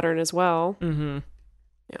withdrawal pattern as well.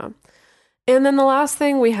 Yeah. And then the last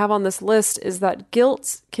thing we have on this list is that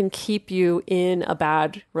guilt can keep you in a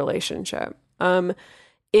bad relationship.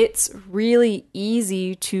 It's really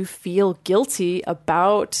easy to feel guilty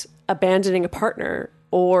about abandoning a partner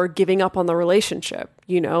or giving up on the relationship.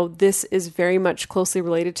 This is very much closely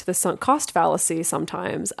related to the sunk cost fallacy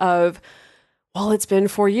sometimes of, well, it's been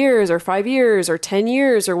 4 years or 5 years or 10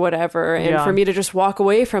 years or whatever. And for me to just walk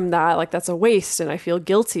away from that, like that's a waste. And I feel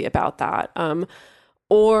guilty about that.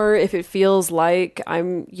 Or if it feels like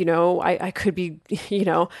I'm, I could be,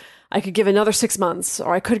 I could give another 6 months,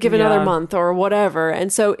 or I could give another month or whatever.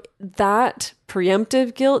 And so that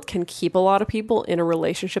preemptive guilt can keep a lot of people in a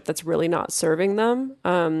relationship that's really not serving them.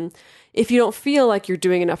 If you don't feel like you're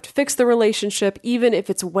doing enough to fix the relationship, even if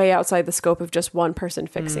it's way outside the scope of just one person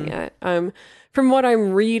fixing it. From what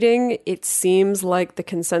I'm reading, it seems like the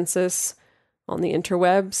consensus on the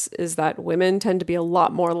interwebs is that women tend to be a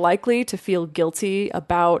lot more likely to feel guilty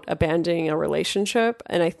about abandoning a relationship.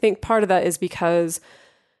 And I think part of that is because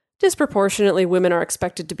disproportionately women are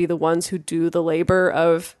expected to be the ones who do the labor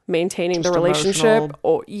of maintaining the relationship,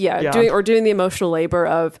 or doing the emotional labor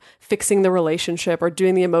of fixing the relationship, or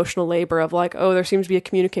doing the emotional labor of like, oh, there seems to be a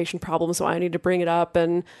communication problem, so I need to bring it up,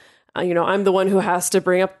 and I'm the one who has to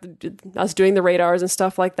bring up us doing the radars and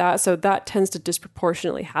stuff like that. So that tends to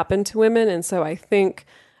disproportionately happen to women. And so I think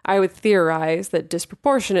I would theorize that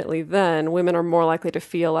disproportionately then women are more likely to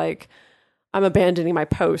feel like I'm abandoning my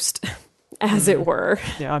post, as it were,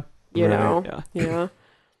 Yeah. you Right. know? Yeah. Yeah.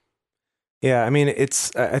 Yeah, I mean,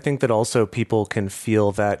 I think that also people can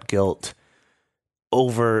feel that guilt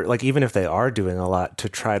over, like, even if they are doing a lot to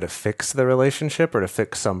try to fix the relationship or to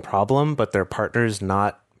fix some problem, but their partner's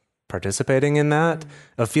not participating in that,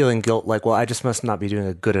 of feeling guilt, like, well, I just must not be doing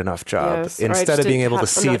a good enough job. Yes, or I Instead just of being didn't able to I'm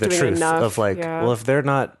see not the doing truth enough. of, like, Yeah. well, if they're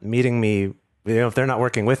not meeting me, if they're not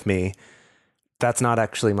working with me, that's not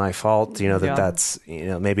actually my fault. Yeah. That's,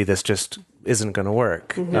 maybe this just isn't going to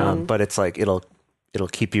work. But it's like, it'll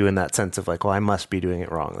keep you in that sense of like, well, I must be doing it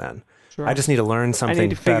wrong then. Sure. I just need to learn I something need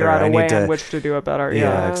to figure better. out a I way need to, in which to do it better. yeah,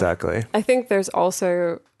 Yeah. exactly. I think there's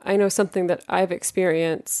also, I know something that I've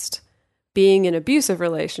experienced being in abusive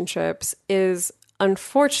relationships is,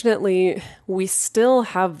 unfortunately, we still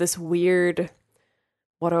have this weird,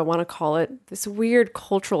 what do I want to call it? This weird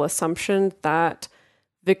cultural assumption that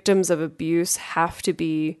victims of abuse have to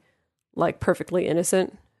be like perfectly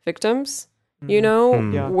innocent victims. You know,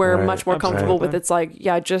 Yeah. we're Right. much more comfortable Absolutely. with it's like,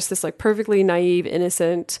 yeah, just this like perfectly naive,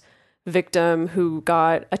 innocent victim who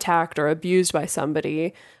got attacked or abused by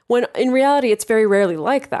somebody. When in reality, it's very rarely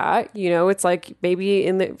like that. You know, it's like maybe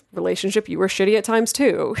in the relationship you were shitty at times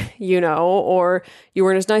too, or you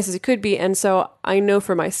weren't as nice as you could be. And so I know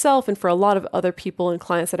for myself and for a lot of other people and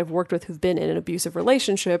clients that I've worked with who've been in abusive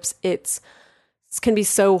relationships, it can be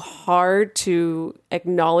so hard to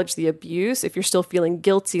acknowledge the abuse if you're still feeling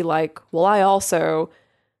guilty, like, well, I also,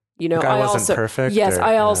 Like I wasn't also, perfect, yes, or-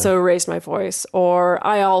 I yeah. also raised my voice, or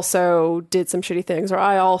I also did some shitty things, or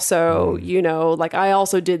I also, like I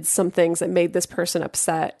also did some things that made this person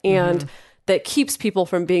upset. And that keeps people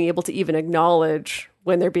from being able to even acknowledge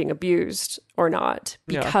when they're being abused or not,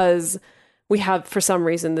 Yeah. because we have, for some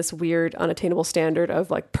reason, this weird unattainable standard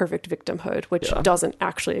of like perfect victimhood, which Yeah. doesn't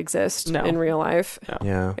actually exist No. in real life.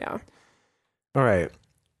 Yeah. Yeah. All right.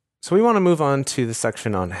 So we want to move on to the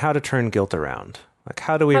section on how to turn guilt around. Like,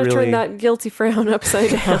 how do we How to really... turn that guilty frown upside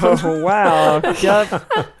down. Oh, wow.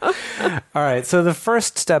 Yep. All right. So the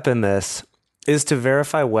first step in this is to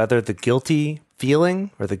verify whether the guilty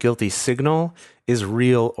feeling or the guilty signal is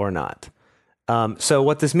real or not. So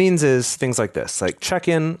what this means is things like this, like check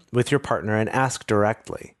in with your partner and ask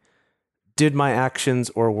directly, did my actions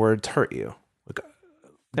or words hurt you? Like,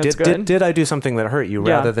 That's did, good. did I do something that hurt you,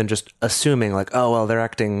 Yeah. rather than just assuming like, oh, well, they're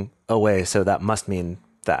acting away, so that must mean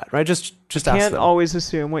that, right? Just ask Can't them. always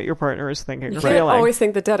assume what your partner is thinking. You or can't feeling. always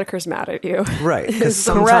think that Dedeker's mad at you. Right, because Correct.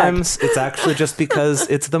 sometimes it's actually just because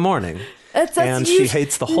it's the morning. And she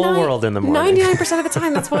hates the whole world in the morning. 99% of the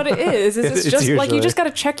time, that's what it is. It's It's just like you usually- just got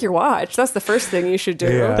to check your watch. That's the first thing you should do.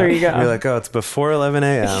 Yeah. There you go. You're like, oh, it's before 11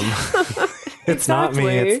 a.m. It's not me,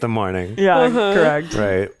 Exactly. it's the morning. Yeah, correct.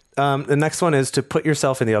 Right. The next one is to put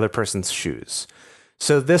yourself in the other person's shoes.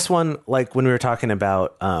 So this one, like when we were talking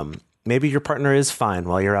about maybe your partner is fine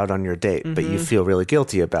while you're out on your date, but you feel really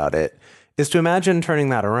guilty about it, is to imagine turning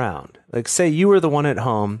that around. Like, say you were the one at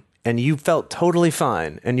home and you felt totally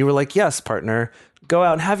fine. And you were like, yes, partner, go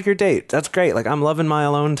out and have your date. That's great. Like, I'm loving my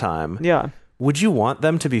alone time. Yeah. Would you want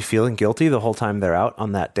them to be feeling guilty the whole time they're out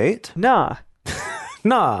on that date? Nah.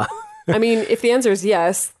 Nah. I mean, if the answer is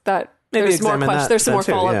yes, that Maybe there's more examine questions. that There's some then more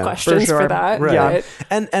too, follow-up yeah. questions sure. for that. Right.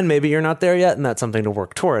 But And maybe you're not there yet, and that's something to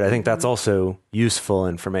work toward. I think that's also useful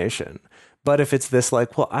information. But if it's this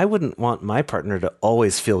like, well, I wouldn't want my partner to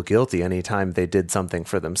always feel guilty anytime they did something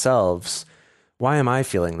for themselves. Why am I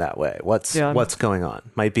feeling that way? What's going on?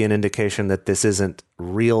 Might be an indication that this isn't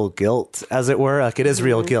real guilt, as it were. Like, it is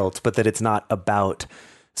real guilt, but that it's not about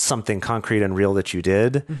something concrete and real that you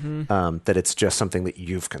did, that it's just something that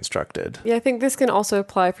you've constructed. yeah, I think this can also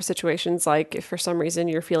apply for situations like if for some reason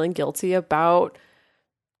you're feeling guilty about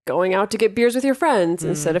going out to get beers with your friends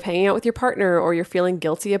instead of hanging out with your partner, or you're feeling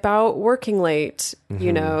guilty about working late,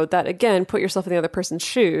 you know, that again, put yourself in the other person's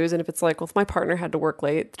shoes. And if it's like, well, if my partner had to work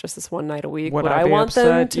late just this one night a week, Would would I I be want them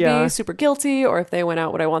upset? to Yeah. be super guilty? Or if they went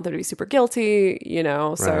out, would I want them to be super guilty? You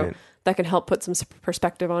know, so Right. that can help put some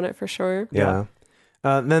perspective on it for sure. Yeah.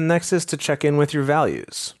 Then next is to check in with your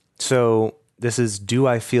values. So this is, do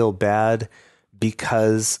I feel bad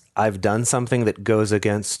because I've done something that goes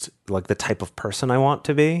against like the type of person I want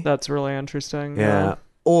to be? That's really interesting. Yeah.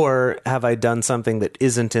 Or have I done something that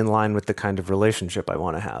isn't in line with the kind of relationship I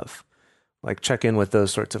want to have? Like, check in with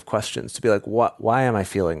those sorts of questions to be like, why am I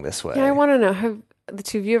feeling this way? Yeah, I want to know, have the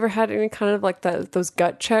two of you ever had any kind of like those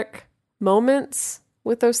gut check moments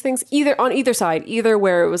with those things? Either on either side, either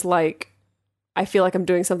where it was like, I feel like I'm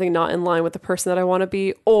doing something not in line with the person that I want to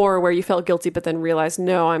be, or where you felt guilty but then realized,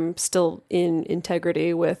 no, I'm still in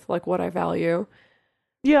integrity with like what I value.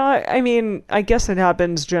 Yeah, I mean, I guess it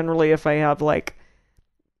happens generally if I have, like,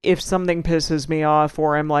 if something pisses me off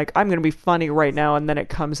or I'm like, I'm going to be funny right now, and then it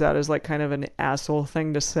comes out as, like, kind of an asshole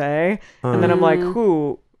thing to say. And then I'm like,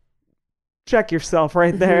 check yourself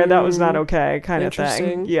right there. That was not okay, kind of thing.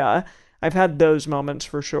 Interesting. Yeah, I've had those moments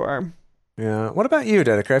for sure. Yeah. What about you,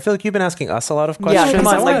 Dedeker? I feel like you've been asking us a lot of questions. Yeah, come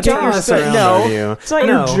on, I like, wanna get turn your this stuff. around No, on you. it's not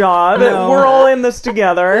your job. We're all in this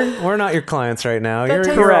together. We're not your clients right now. That You're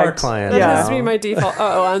tends- our Correct. client. That Yeah. tends to be my default.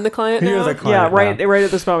 Oh, I'm the client now? You're the Yeah, client right, now. right at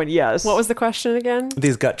this moment, yes. What was the question again?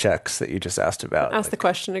 These gut checks that you just asked about. Ask the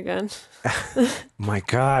question again. My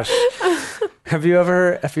gosh. Have you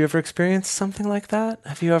ever experienced something like that?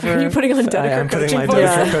 Have you ever? Are you putting on Dedeker I'm putting coaching my voice?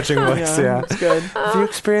 Dedeker coaching voice. Yeah. It's good. Have you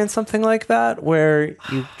experienced something like that where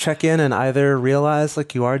you check in and either realize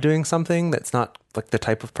like you are doing something that's not like the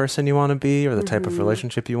type of person you want to be or the type of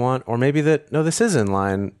relationship you want, or maybe that, no, this is in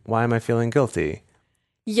line. Why am I feeling guilty?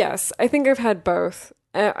 Yes, I think I've had both.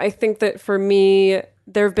 I think that for me,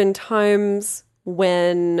 there have been times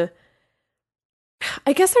when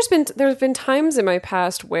I guess there's been times in my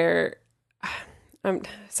past where I'm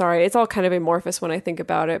sorry, it's all kind of amorphous when I think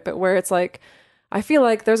about it, but where it's like I feel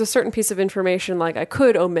like there's a certain piece of information like I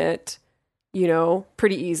could omit,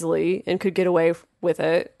 pretty easily and could get away with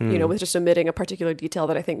it, with just omitting a particular detail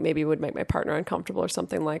that I think maybe would make my partner uncomfortable or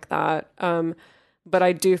something like that. But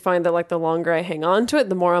I do find that like the longer I hang on to it,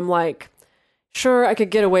 the more I'm like, sure, I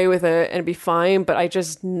could get away with it and be fine, but I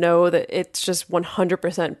just know that it's just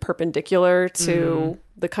 100% perpendicular to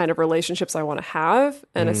the kind of relationships I want to have.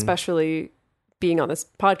 And especially being on this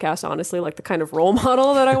podcast, honestly, like the kind of role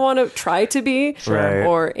model that I want to try to be Right.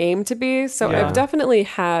 or aim to be. So Yeah. I've definitely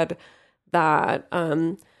had that.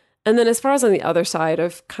 And then as far as on the other side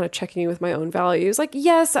of kind of checking in with my own values, like,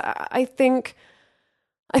 yes, I think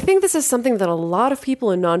this is something that a lot of people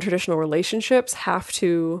in non-traditional relationships have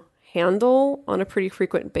to handle on a pretty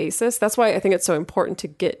frequent basis. That's why I think it's so important to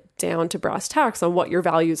get down to brass tacks on what your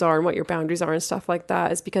values are and what your boundaries are and stuff like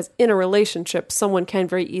that, is because in a relationship, someone can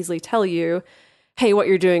very easily tell you, hey, what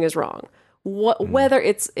you're doing is wrong. Whether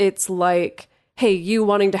it's like, hey, you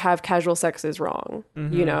wanting to have casual sex is wrong.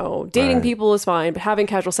 Dating Right. people is fine, but having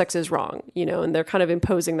casual sex is wrong, and they're kind of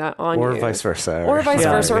imposing that on you. Or vice versa. Or vice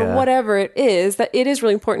versa, or Yeah. whatever it is, that it is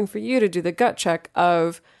really important for you to do the gut check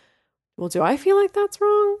of, well, do I feel like that's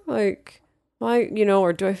wrong? Like, why,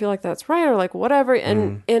 or do I feel like that's right? Or like whatever.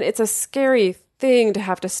 And it's a scary thing to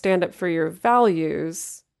have to stand up for your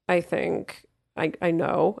values, I think. I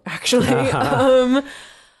know, actually.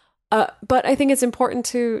 But I think it's important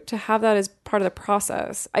to have that as part of the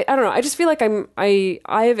process. I don't know. I just feel like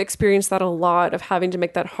I've experienced that a lot, of having to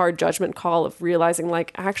make that hard judgment call of realizing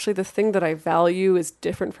like, actually the thing that I value is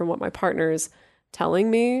different from what my partner is telling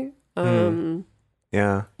me.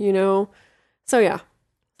 Yeah. So yeah,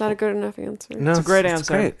 not a good enough answer. No, It's a great It's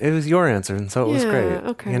answer. great. It was your answer, and so it was Yeah, great.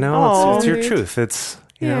 okay. It's your Aw. truth. It's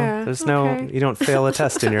Yeah, there's okay. you don't fail a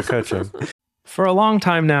test in your coaching. For a long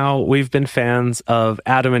time now, we've been fans of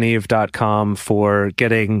adamandeve.com for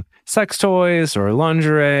getting sex toys or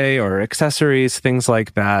lingerie or accessories, things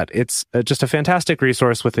like that. It's just a fantastic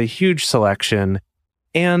resource with a huge selection.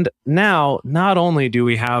 And now, not only do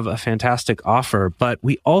we have a fantastic offer, but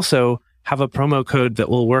we also have a promo code that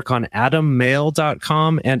will work on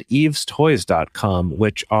adammail.com and evestoys.com,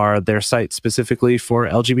 which are their sites specifically for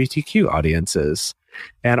LGBTQ audiences.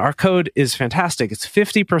 And our code is fantastic. It's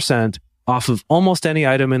 50% off of almost any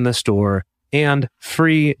item in the store and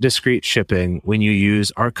free discreet shipping when you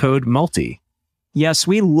use our code MULTI. Yes,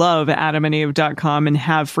 we love adamandeve.com and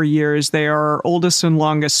have for years. They are our oldest and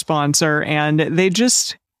longest sponsor, and they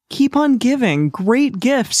just keep on giving great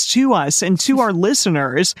gifts to us and to our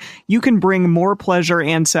listeners. You can bring more pleasure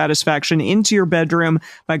and satisfaction into your bedroom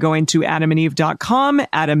by going to adamandeve.com,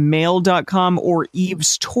 adammail.com, or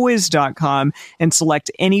evestoys.com and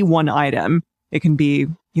select any one item. It can be,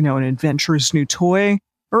 an adventurous new toy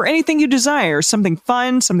or anything you desire, something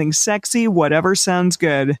fun, something sexy, whatever sounds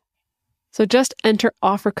good. So just enter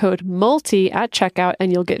offer code MULTI at checkout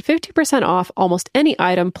and you'll get 50% off almost any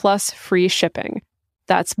item plus free shipping.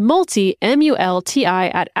 That's MULTI, M-U-L-T-I,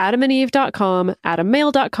 at adamandeve.com,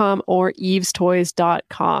 adammail.com, or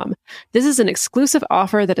evestoys.com. This is an exclusive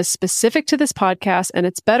offer that is specific to this podcast, and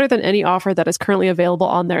it's better than any offer that is currently available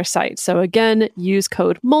on their site. So again, use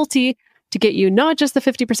code MULTI to get you not just the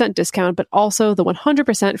 50% discount, but also the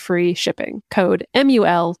 100% free shipping. Code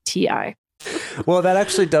MULTI. Well, that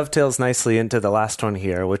actually dovetails nicely into the last one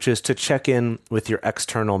here, which is to check in with your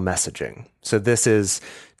external messaging. So this is,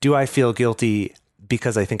 do I feel guilty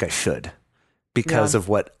because I think I should? Because of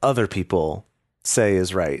what other people say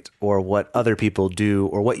is right, or what other people do,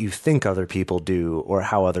 or what you think other people do, or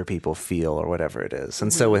how other people feel, or whatever it is.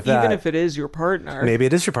 And so with that, Even if it is your partner. maybe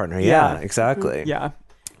it is your partner. Yeah, exactly. Yeah.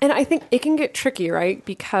 And I think it can get tricky, right?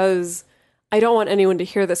 Because I don't want anyone to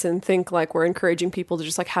hear this and think like we're encouraging people to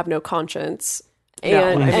just like have no conscience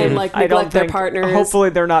and like I don't neglect their think, partners. hopefully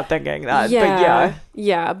they're not thinking that. But yeah.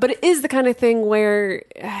 Yeah. But it is the kind of thing where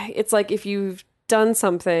it's like if you've done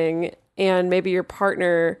something and maybe your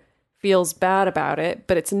partner feels bad about it,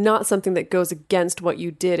 but it's not something that goes against what you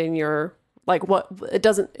did in your like what it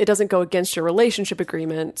doesn't go against your relationship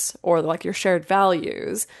agreements or like your shared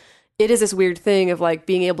values. It is this weird thing of like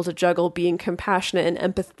being able to juggle being compassionate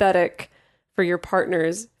and empathetic for your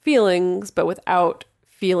partner's feelings, but without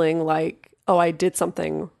feeling like, oh, I did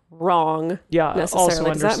something wrong. Yeah. Necessarily.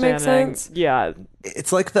 Also Does that make understanding. sense? Yeah.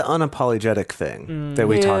 It's like the unapologetic thing that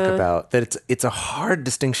we talk about, that it's a hard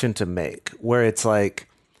distinction to make, where it's like,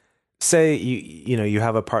 say you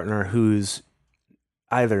have a partner who's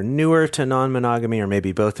either newer to non-monogamy, or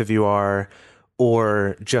maybe both of you are,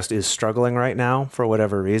 or just is struggling right now for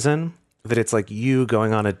whatever reason, that it's like you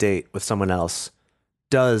going on a date with someone else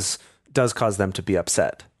does cause them to be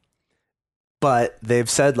upset. But they've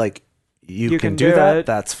said like, you can do that. it.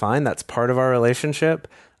 That's fine. That's part of our relationship.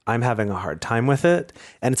 I'm having a hard time with it.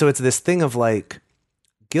 And so it's this thing of like,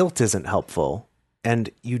 guilt isn't helpful, and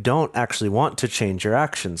you don't actually want to change your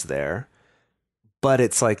actions there. But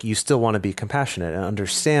it's like, you still want to be compassionate and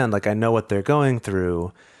understand, like, I know what they're going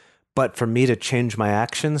through, but for me to change my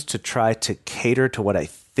actions to try to cater to what I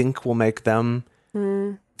think will make them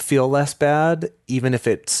feel less bad, even if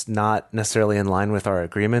it's not necessarily in line with our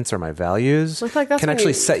agreements or my values, Like that's can when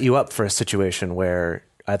actually you- set you up for a situation where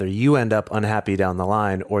either you end up unhappy down the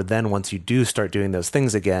line, or then once you do start doing those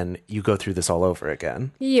things again, you go through this all over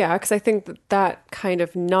again. Yeah, because I think that kind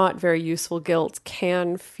of not very useful guilt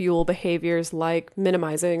can fuel behaviors like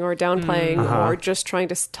minimizing or downplaying or just trying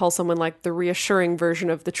to tell someone like the reassuring version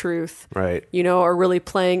of the truth, Right. or really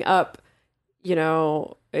playing up,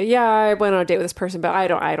 yeah, I went on a date with this person, but I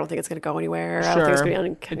don't think it's going to go anywhere. I don't think it's Sure.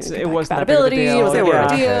 going to be It wasn't that big of a compatibility. deal. It wasn't that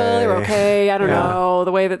big of a Yeah. deal. They were okay. I don't Yeah. know.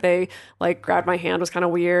 The way that they like grabbed my hand was kind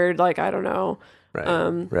of weird. Like, I don't know.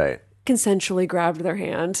 Right. Right. Consensually grabbed their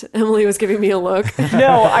hand. Emily was giving me a look.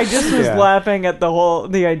 No, I just was Yeah. laughing at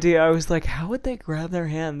the idea. I was like, how would they grab their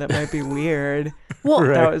hand? That might be weird. Well,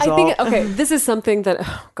 Right. That was I think, all. okay, this is something that,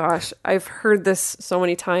 oh gosh, I've heard this so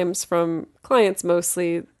many times from clients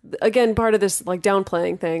mostly. Again, part of this like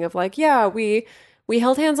downplaying thing of like, yeah, we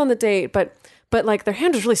held hands on the date, but like their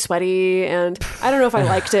hand was really sweaty and I don't know if I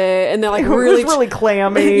liked it. And they're like It really, was really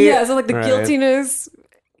clammy. yeah, so like the Right. guiltiness.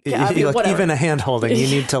 Yeah, I mean, Like, whatever. even a hand holding, you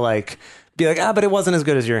need to like be like, but it wasn't as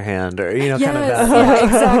good as your hand, or kind of Yes, that. yeah,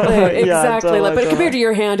 exactly, Yeah, exactly. totally, But totally. compared to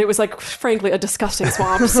your hand, it was like, frankly, a disgusting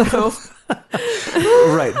swamp. So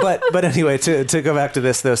Right. But anyway, to go back to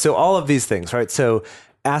this though, so all of these things, right? So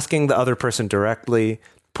asking the other person directly,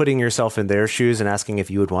 putting yourself in their shoes and asking if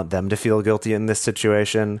you would want them to feel guilty in this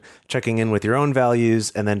situation, checking in with your own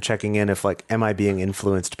values, and then checking in if like, am I being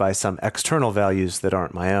influenced by some external values that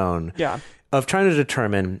aren't my own? Yeah. Of trying to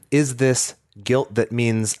determine, is this guilt that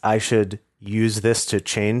means I should use this to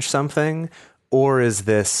change something, or is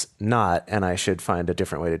this not, and I should find a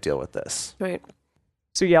different way to deal with this? right.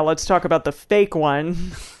 So yeah, let's talk about the fake one.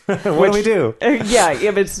 What do we do? Yeah,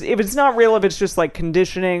 if it's not real, if it's just like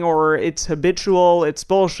conditioning or it's habitual, it's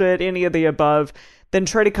bullshit, any of the above, then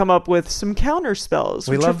try to come up with some counter spells.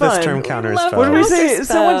 We which love are this fun. term counter love spell. What did we Counter say?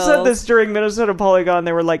 Someone said spells. this during Minnesota Polygon.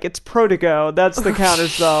 They were like, "It's Protego. That's the counter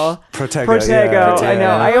spell." Protego. Protego. Yeah, I know.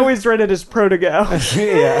 I always read it as Protego.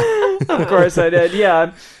 yeah. Of course I did.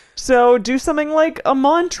 Yeah. So do something like a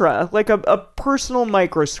mantra, like a personal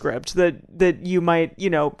microscript that you might,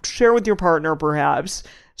 share with your partner perhaps.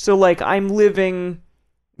 So like, I'm living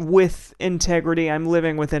with integrity. I'm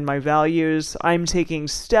living within my values. I'm taking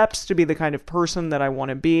steps to be the kind of person that I want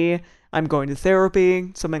to be. I'm going to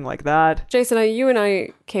therapy, something like that. Jason, you and I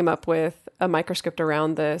came up with a microscript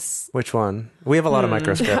around this. Which one? We have a lot of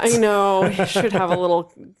microscripts. I know. We should have a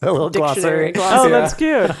little glossary. dictionary. Oh, that's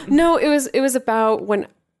cute. No, it was about when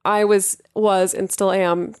I was and still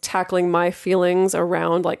am tackling my feelings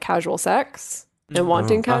around like casual sex and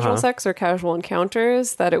wanting casual sex or casual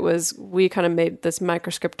encounters, that we kind of made this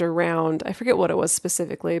microscript around, I forget what it was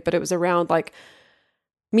specifically, but it was around like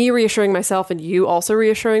me reassuring myself and you also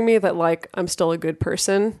reassuring me that like I'm still a good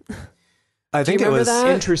person. I think you it remember was. that?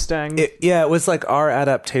 Interesting. It was like our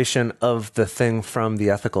adaptation of the thing from The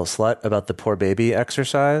Ethical Slut about the poor baby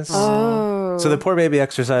exercise. Oh. So the poor baby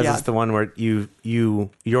exercise Yeah. is the one where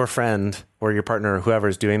your friend or your partner or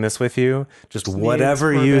whoever's doing this with you, just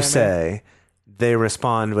whatever poor you baby. say, they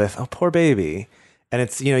respond with, "Oh, poor baby." And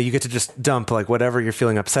it's, you get to just dump like whatever you're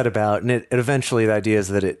feeling upset about. And it eventually, the idea is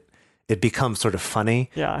that it becomes sort of funny,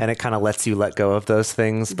 Yeah. and it kind of lets you let go of those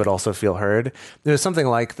things, but also feel heard. There was something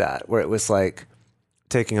like that where it was like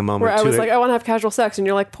taking a moment Where I was like, I want to have casual sex, and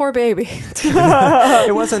you're like, poor baby.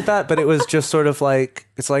 it wasn't that, but it was just sort of like,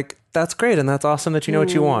 it's like, that's great and that's awesome that you know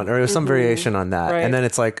what you want, or it was some variation on that. Right. And then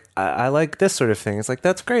it's like, I like this sort of thing. It's like,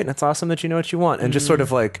 that's great and it's awesome that you know what you want, and just sort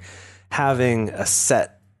of like having a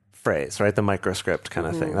set phrase, right? The microscript kind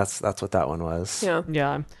of thing. That's what that one was. Yeah.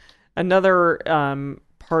 Yeah. Another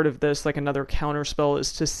part of this, like another counterspell,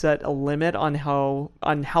 is to set a limit on how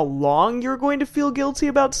long you're going to feel guilty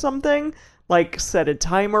about something. Like set a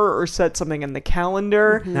timer or set something in the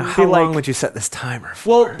calendar. Now, Be how long like, would you set this timer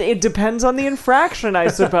for? well, it depends on the infraction, I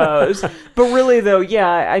suppose. But really, though, yeah,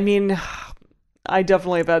 I mean, I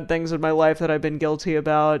definitely have had things in my life that I've been guilty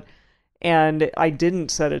about, and I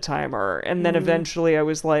didn't set a timer. And then eventually I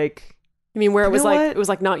was like, I mean, where it You was know like, what? it was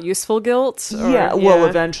like not useful guilt? Or, yeah, well,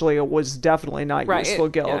 eventually it was definitely not Right, useful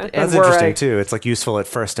guilt. yeah. And That's where interesting too. It's like useful at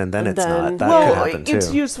first and then And it's then- not. That well, could happen too.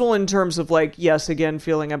 it's useful in terms of like, yes, again,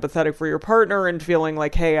 feeling empathetic for your partner and feeling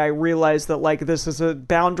like, hey, I realize that like this is a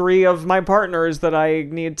boundary of my partner's that I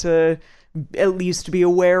need to at least be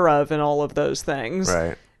aware of, and all of those things.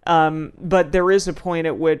 Right. But there is a point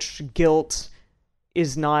at which guilt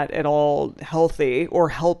is not at all healthy or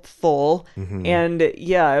helpful. And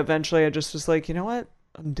yeah, eventually I just was like, you know what?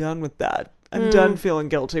 I'm done with that. I'm done feeling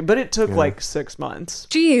guilty. But it took like 6 months.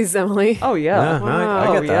 Jeez, Emily. Oh, yeah. Yeah, no, I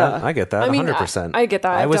Oh, get that. yeah. I get that. I mean, 100%. I get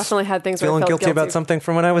that. I I've was definitely had things where I feeling felt guilty about something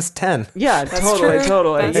from when I was 10. Yeah, totally, true.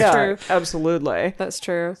 totally. That's yeah, true. absolutely. That's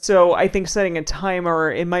true. So I think setting a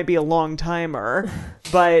timer, it might be a long timer,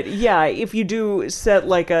 but yeah, if you do set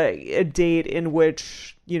like a date in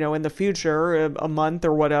which, in the future, a month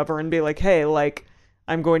or whatever, and be like, hey, like,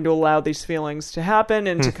 I'm going to allow these feelings to happen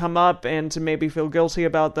and to come up and to maybe feel guilty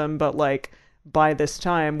about them, but like, by this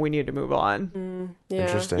time, we need to move on. Yeah.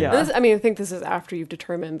 Interesting. Yeah. I think this is after you've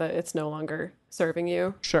determined that it's no longer serving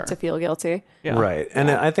you Sure. to feel guilty. Yeah. Right.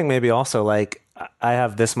 And I think maybe also like I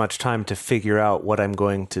have this much time to figure out what I'm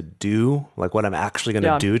going to do, like what I'm actually going to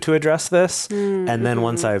Yeah. do to address this. And then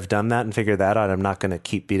once I've done that and figured that out, I'm not going to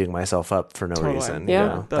keep beating myself up for no Totally. reason.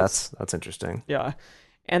 Yeah. That's interesting. Yeah.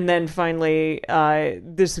 And then finally,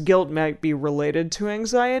 this guilt might be related to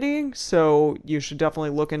anxiety. So you should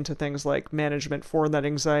definitely look into things like management for that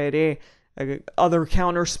anxiety, other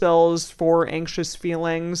counter spells for anxious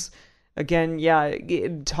feelings. Again, yeah,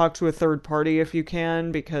 talk to a third party if you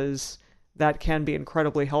can, because that can be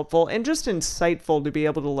incredibly helpful and just insightful to be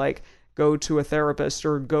able to like go to a therapist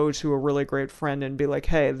or go to a really great friend and be like,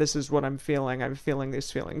 hey, this is what I'm feeling. I'm feeling these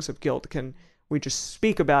feelings of guilt. Can we just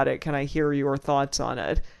speak about it? Can I hear your thoughts on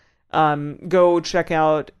it? Go check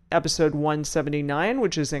out episode 179,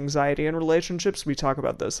 which is anxiety in relationships. We talk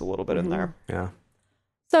about this a little bit in there. Yeah.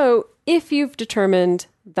 So if you've determined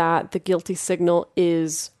that the guilty signal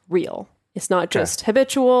is real, it's not just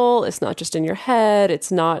habitual, it's not just in your head,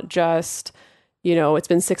 it's not just, it's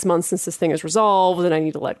been 6 months since this thing is resolved and I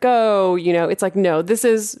need to let go. It's like, no, this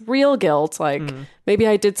is real guilt. Like maybe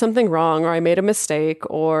I did something wrong or I made a mistake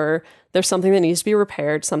or there's something that needs to be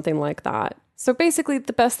repaired, something like that. So basically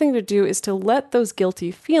the best thing to do is to let those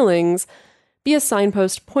guilty feelings be a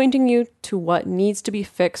signpost pointing you to what needs to be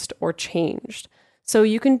fixed or changed. So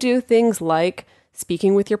you can do things like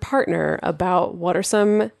speaking with your partner about what are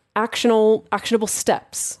some actionable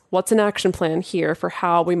steps. What's an action plan here for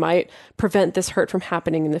how we might prevent this hurt from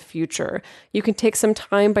happening in the future? You can take some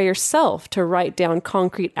time by yourself to write down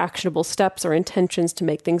concrete actionable steps or intentions to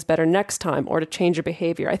make things better next time or to change your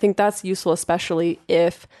behavior. I think that's useful, especially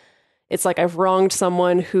if it's like I've wronged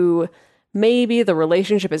someone who maybe the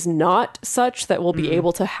relationship is not such that we'll be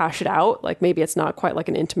able to hash it out. Like maybe it's not quite like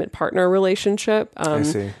an intimate partner relationship. I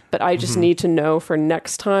see. But I just need to know for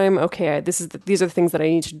next time, okay, these are the things that I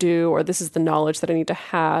need to do, or this is the knowledge that I need to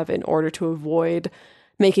have in order to avoid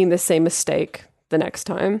making the same mistake the next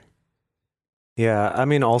time. Yeah, I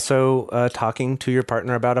mean, also talking to your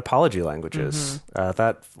partner about apology languages.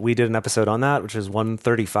 That we did an episode on that, which is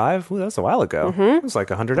 135. Ooh, that was a while ago. It was like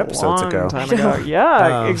 100 episodes Long ago. time ago.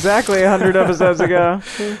 Yeah, exactly 100 episodes ago.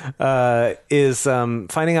 Is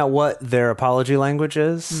finding out what their apology language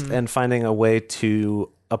is and finding a way to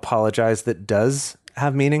apologize that does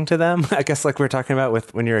have meaning to them. I guess like we were talking about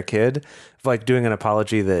with when you're a kid, like doing an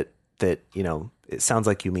apology that it sounds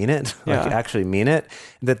like you mean it, like you actually mean it,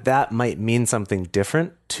 that might mean something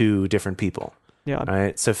different to different people. Yeah.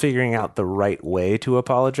 Right. So figuring out the right way to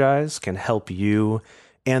apologize can help you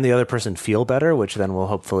and the other person feel better, which then will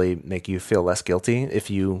hopefully make you feel less guilty if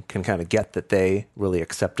you can kind of get that they really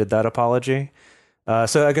accepted that apology.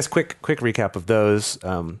 So I guess quick recap of those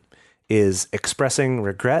is expressing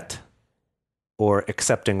regret, or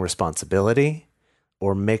accepting responsibility,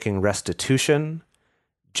 or making restitution,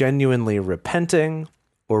 genuinely repenting,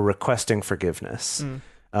 or requesting forgiveness.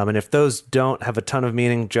 And if those don't have a ton of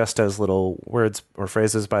meaning just as little words or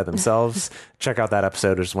phrases by themselves, check out that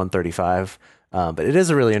episode, it's 135. But it is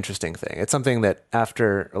a really interesting thing. It's something that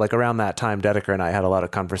around that time, Dedeker and I had a lot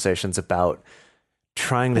of conversations about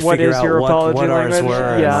trying to figure out what ours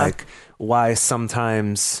were, and like why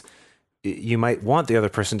sometimes you might want the other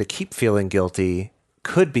person to keep feeling guilty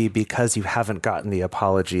could be because you haven't gotten the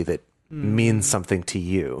apology that means something to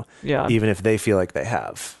you, even if they feel like they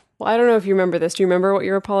have. Well, I don't know if you remember this. Do you remember what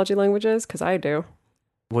your apology language is? Because I do.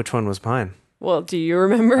 Which one was mine? Well, do you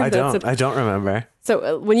remember? I don't remember.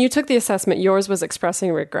 So when you took the assessment, yours was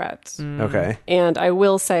expressing regret. Okay. And I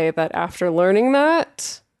will say that after learning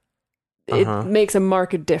that, it makes a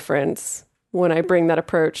marked difference when I bring that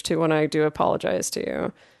approach to when I do apologize to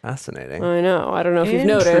you. Fascinating. I know. I don't know if you've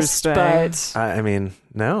noticed, but... I mean,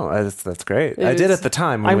 no, that's great. I did at the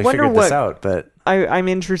time when we figured this out, but... I'm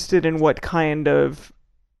interested in what kind of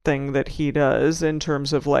thing that he does in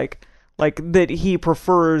terms of like that he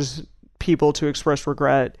prefers people to express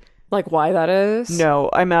regret. Like why that is? No,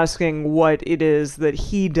 I'm asking what it is that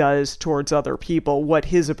he does towards other people, what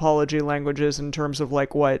his apology language is in terms of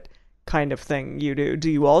like what kind of thing you do. Do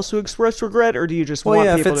you also express regret, or do you just want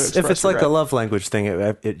people to express regret? If it's like a love language thing,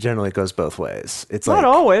 it generally goes both ways. It's not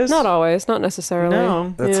always. Not always. Not necessarily.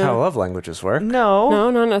 No. That's how love languages work. No,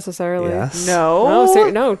 not necessarily. Yes.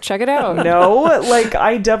 No, check it out. No, like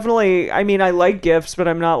I like gifts, but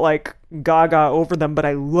I'm not like gaga over them, but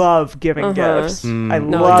I love giving gifts. I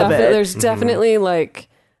love it. There's definitely like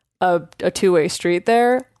a two-way street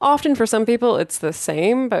there. Often for some people it's the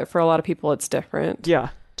same, but for a lot of people it's different. Yeah.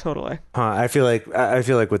 Totally. I feel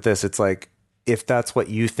like with this, it's like if that's what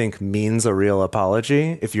you think means a real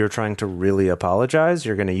apology, if you're trying to really apologize,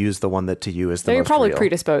 you're going to use the one that to you is the most you're probably real.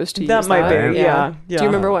 Predisposed to that use might that. be. Yeah. Do you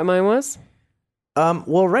remember what mine was?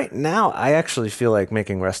 Well, right now I actually feel like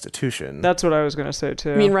making restitution. That's what I was going to say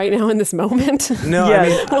too. I mean, right now in this moment? No,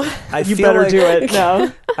 yes. I you feel better like, do it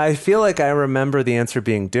now. I feel like I remember the answer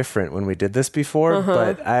being different when we did this before,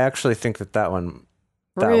 but I actually think that one.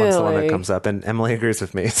 That one's the one that comes up, and Emily agrees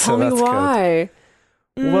with me. So Tell me that's why.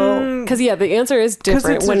 Good. Well, because the answer is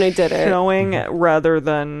different when I did it. Showing rather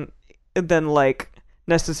than like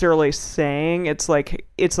necessarily saying. It's like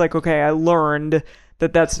okay, I learned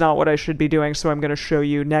that that's not what I should be doing, so I'm going to show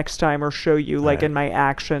you next time, or show you like in my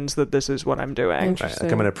actions that this is what I'm doing. Right, like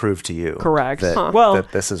I'm going to prove to you, correct? That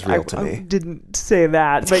this is real to me. I didn't say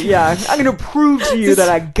that, but yeah, I'm going to prove to you that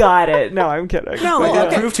I got it. No, I'm kidding. No, I'm going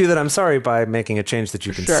to prove to you that I'm sorry by making a change that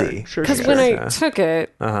you can see. Because when I took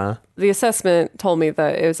it, the assessment told me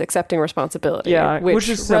that it was accepting responsibility, which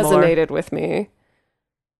is resonated with me.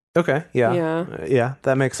 Okay, yeah,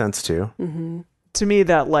 that makes sense too. Mm-hmm. To me,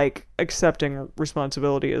 that like accepting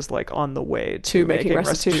responsibility is like on the way to making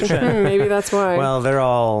restitution. Maybe that's why. Well, they're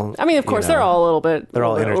all. I mean, of course, they're all a little bit. They're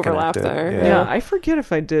all overlap interconnected. there. Yeah, I forget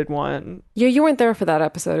if I did one. Yeah, you weren't there for that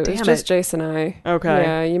episode. It was just Jason and I. Okay.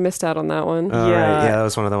 Yeah, you missed out on that one. Right. Yeah, that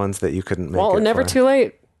was one of the ones that you couldn't make. Well, never too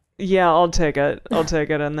late. Yeah, I'll take it,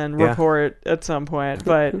 and then report at some point.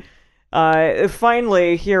 But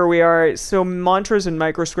finally, here we are. So mantras and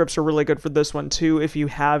microscripts are really good for this one too. If you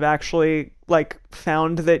have actually like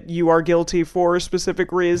found that you are guilty for a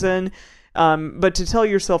specific reason, but to tell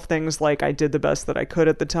yourself things like, I did the best that I could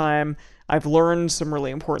at the time. I've learned some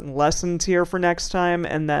really important lessons here for next time.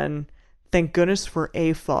 And then thank goodness for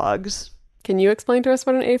AFOGs. Can you explain to us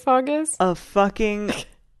what an AFOG is? A fucking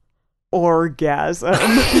orgasm.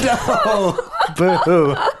 No,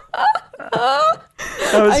 boo. That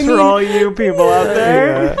was for all you people out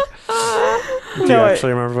there. Do you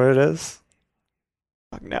actually remember what it is?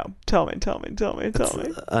 No. Tell me.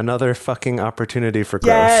 Another fucking opportunity for growth.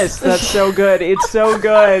 Yes, that's so good. It's so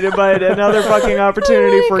good, but another fucking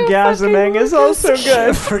opportunity for gasming is also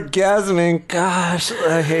good. For gasming, gosh,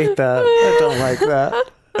 I hate that. I don't like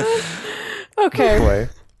that. Okay. Boy.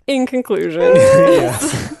 In conclusion.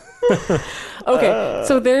 Yes. Okay,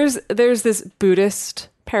 so there's this Buddhist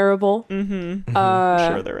parable. I'm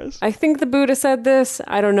sure there is. I think the Buddha said this.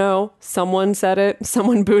 I don't know. Someone said it.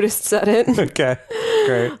 Someone Buddhist said it. Okay,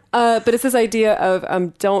 great. But it's this idea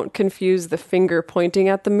of don't confuse the finger pointing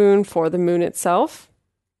at the moon for the moon itself.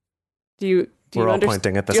 We're all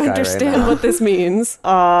pointing at the sky right now. Do you understand what this means?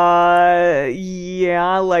 Yeah,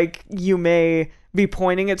 like you may be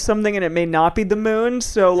pointing at something and it may not be the moon.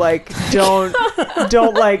 So like, don't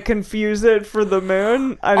like confuse it for the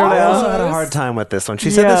moon. I don't I know. also had a hard time with this one.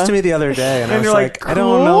 She said this to me the other day, and I was you're like, cool? I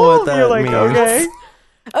don't know what that You're like, means. okay.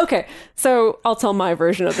 Okay, so I'll tell my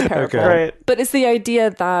version of the parable. Okay. Right. But it's the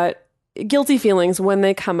idea that guilty feelings, when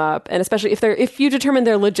they come up, and especially if you determine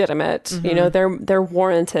they're legitimate, you know, they're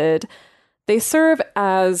warranted, they serve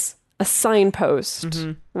as a signpost,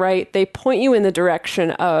 right? They point you in the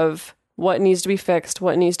direction of what needs to be fixed,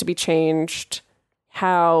 what needs to be changed,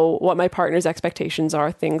 what my partner's expectations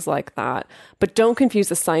are, things like that. But don't confuse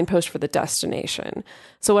the signpost for the destination.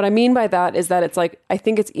 So what I mean by that is that it's like, I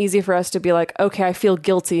think it's easy for us to be like, okay, I feel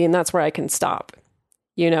guilty and that's where I can stop,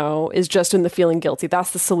 you know, is just in the feeling guilty.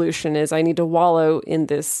 That's the solution, is I need to wallow in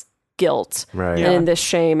this guilt Right. and in this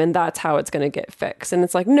shame, and that's how it's going to get fixed. And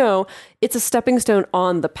it's like, no, it's a stepping stone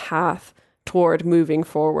on the path toward moving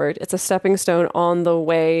forward. It's a stepping stone on the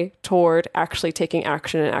way toward actually taking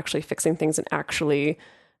action and actually fixing things and actually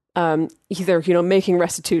either, you know, making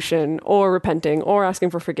restitution or repenting or asking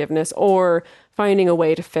for forgiveness or finding a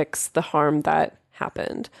way to fix the harm that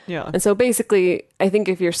happened. Yeah. And so basically, I think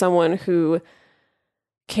if you're someone who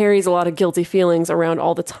carries a lot of guilty feelings around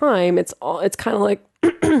all the time, it's kind of like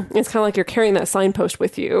it's kind of like you're carrying that signpost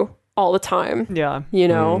with you all the time, Yeah. you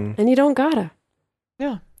know, and you don't gotta.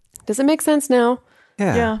 Yeah. Does it make sense now?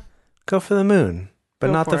 Yeah. Yeah. Go for the moon, but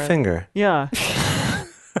Go not for the it. finger. Yeah.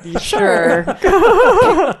 Sure. Go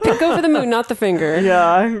for the moon, not the finger.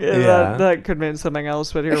 Yeah. Yeah. That could mean something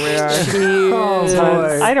else, but here we are. Yes.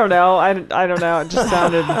 boy. I don't know. I don't know. It just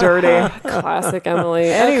sounded dirty. Classic Emily.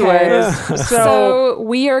 Anyways, Okay. so So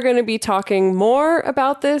we are going to be talking more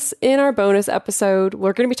about this in our bonus episode.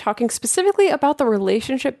 We're going to be talking specifically about the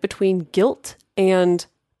relationship between guilt and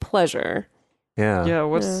pleasure. Yeah.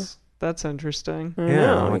 yeah, that's interesting. I Yeah.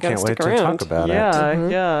 know, I you gotta can't wait stick to around. talk about it. Yeah,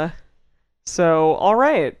 yeah. So, all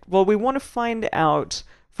right. Well, we want to find out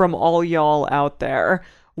from all y'all out there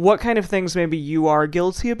what kind of things maybe you are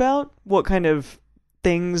guilty about, what kind of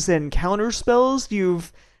things and counter spells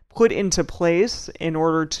you've put into place in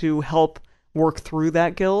order to help work through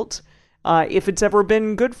that guilt. If it's ever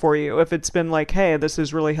been good for you, if it's been like, hey, this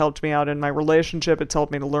has really helped me out in my relationship, it's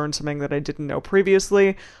helped me to learn something that I didn't know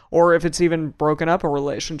previously, or if it's even broken up a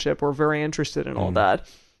relationship, we're very interested in all that.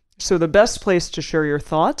 So the best place to share your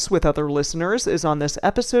thoughts with other listeners is on this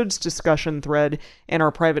episode's discussion thread in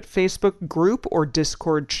our private Facebook group or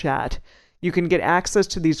Discord chat. You can get access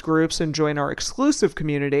to these groups and join our exclusive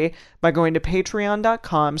community by going to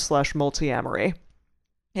patreon.com/multiamory.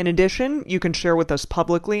 In addition, you can share with us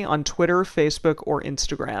publicly on Twitter, Facebook, or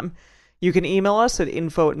Instagram. You can email us at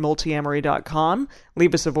info@multiamory.com,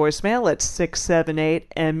 leave us a voicemail at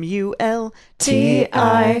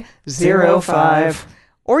 678-MULTI-05,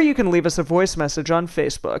 or you can leave us a voice message on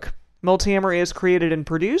Facebook. Multiamory is created and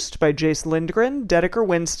produced by Jace Lindgren, Dedeker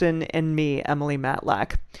Winston, and me, Emily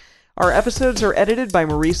Matlack. Our episodes are edited by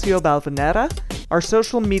Mauricio Balvanera. Our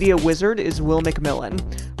social media wizard is Will McMillan.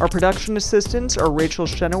 Our production assistants are Rachel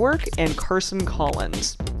Shennewerk and Carson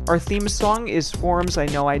Collins. Our theme song is Forms I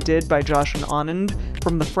Know I Did by Josh and Anand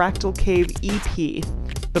from the Fractal Cave EP.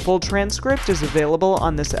 The full transcript is available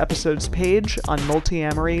on this episode's page on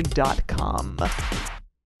multiamory.com.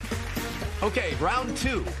 Okay, round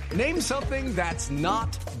two. Name something that's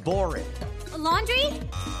not boring. A laundry?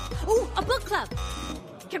 Ooh, a book club.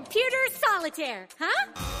 Computer solitaire,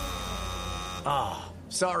 huh?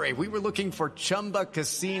 Sorry, we were looking for Chumba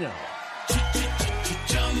Casino.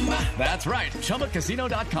 That's right.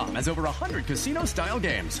 ChumbaCasino.com has over 100 casino-style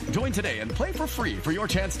games. Join today and play for free for your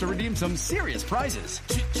chance to redeem some serious prizes.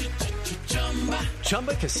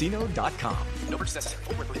 ChumbaCasino.com. No purchase necessary.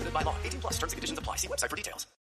 Void where prohibited by law. 18 plus terms and conditions apply. See website for details.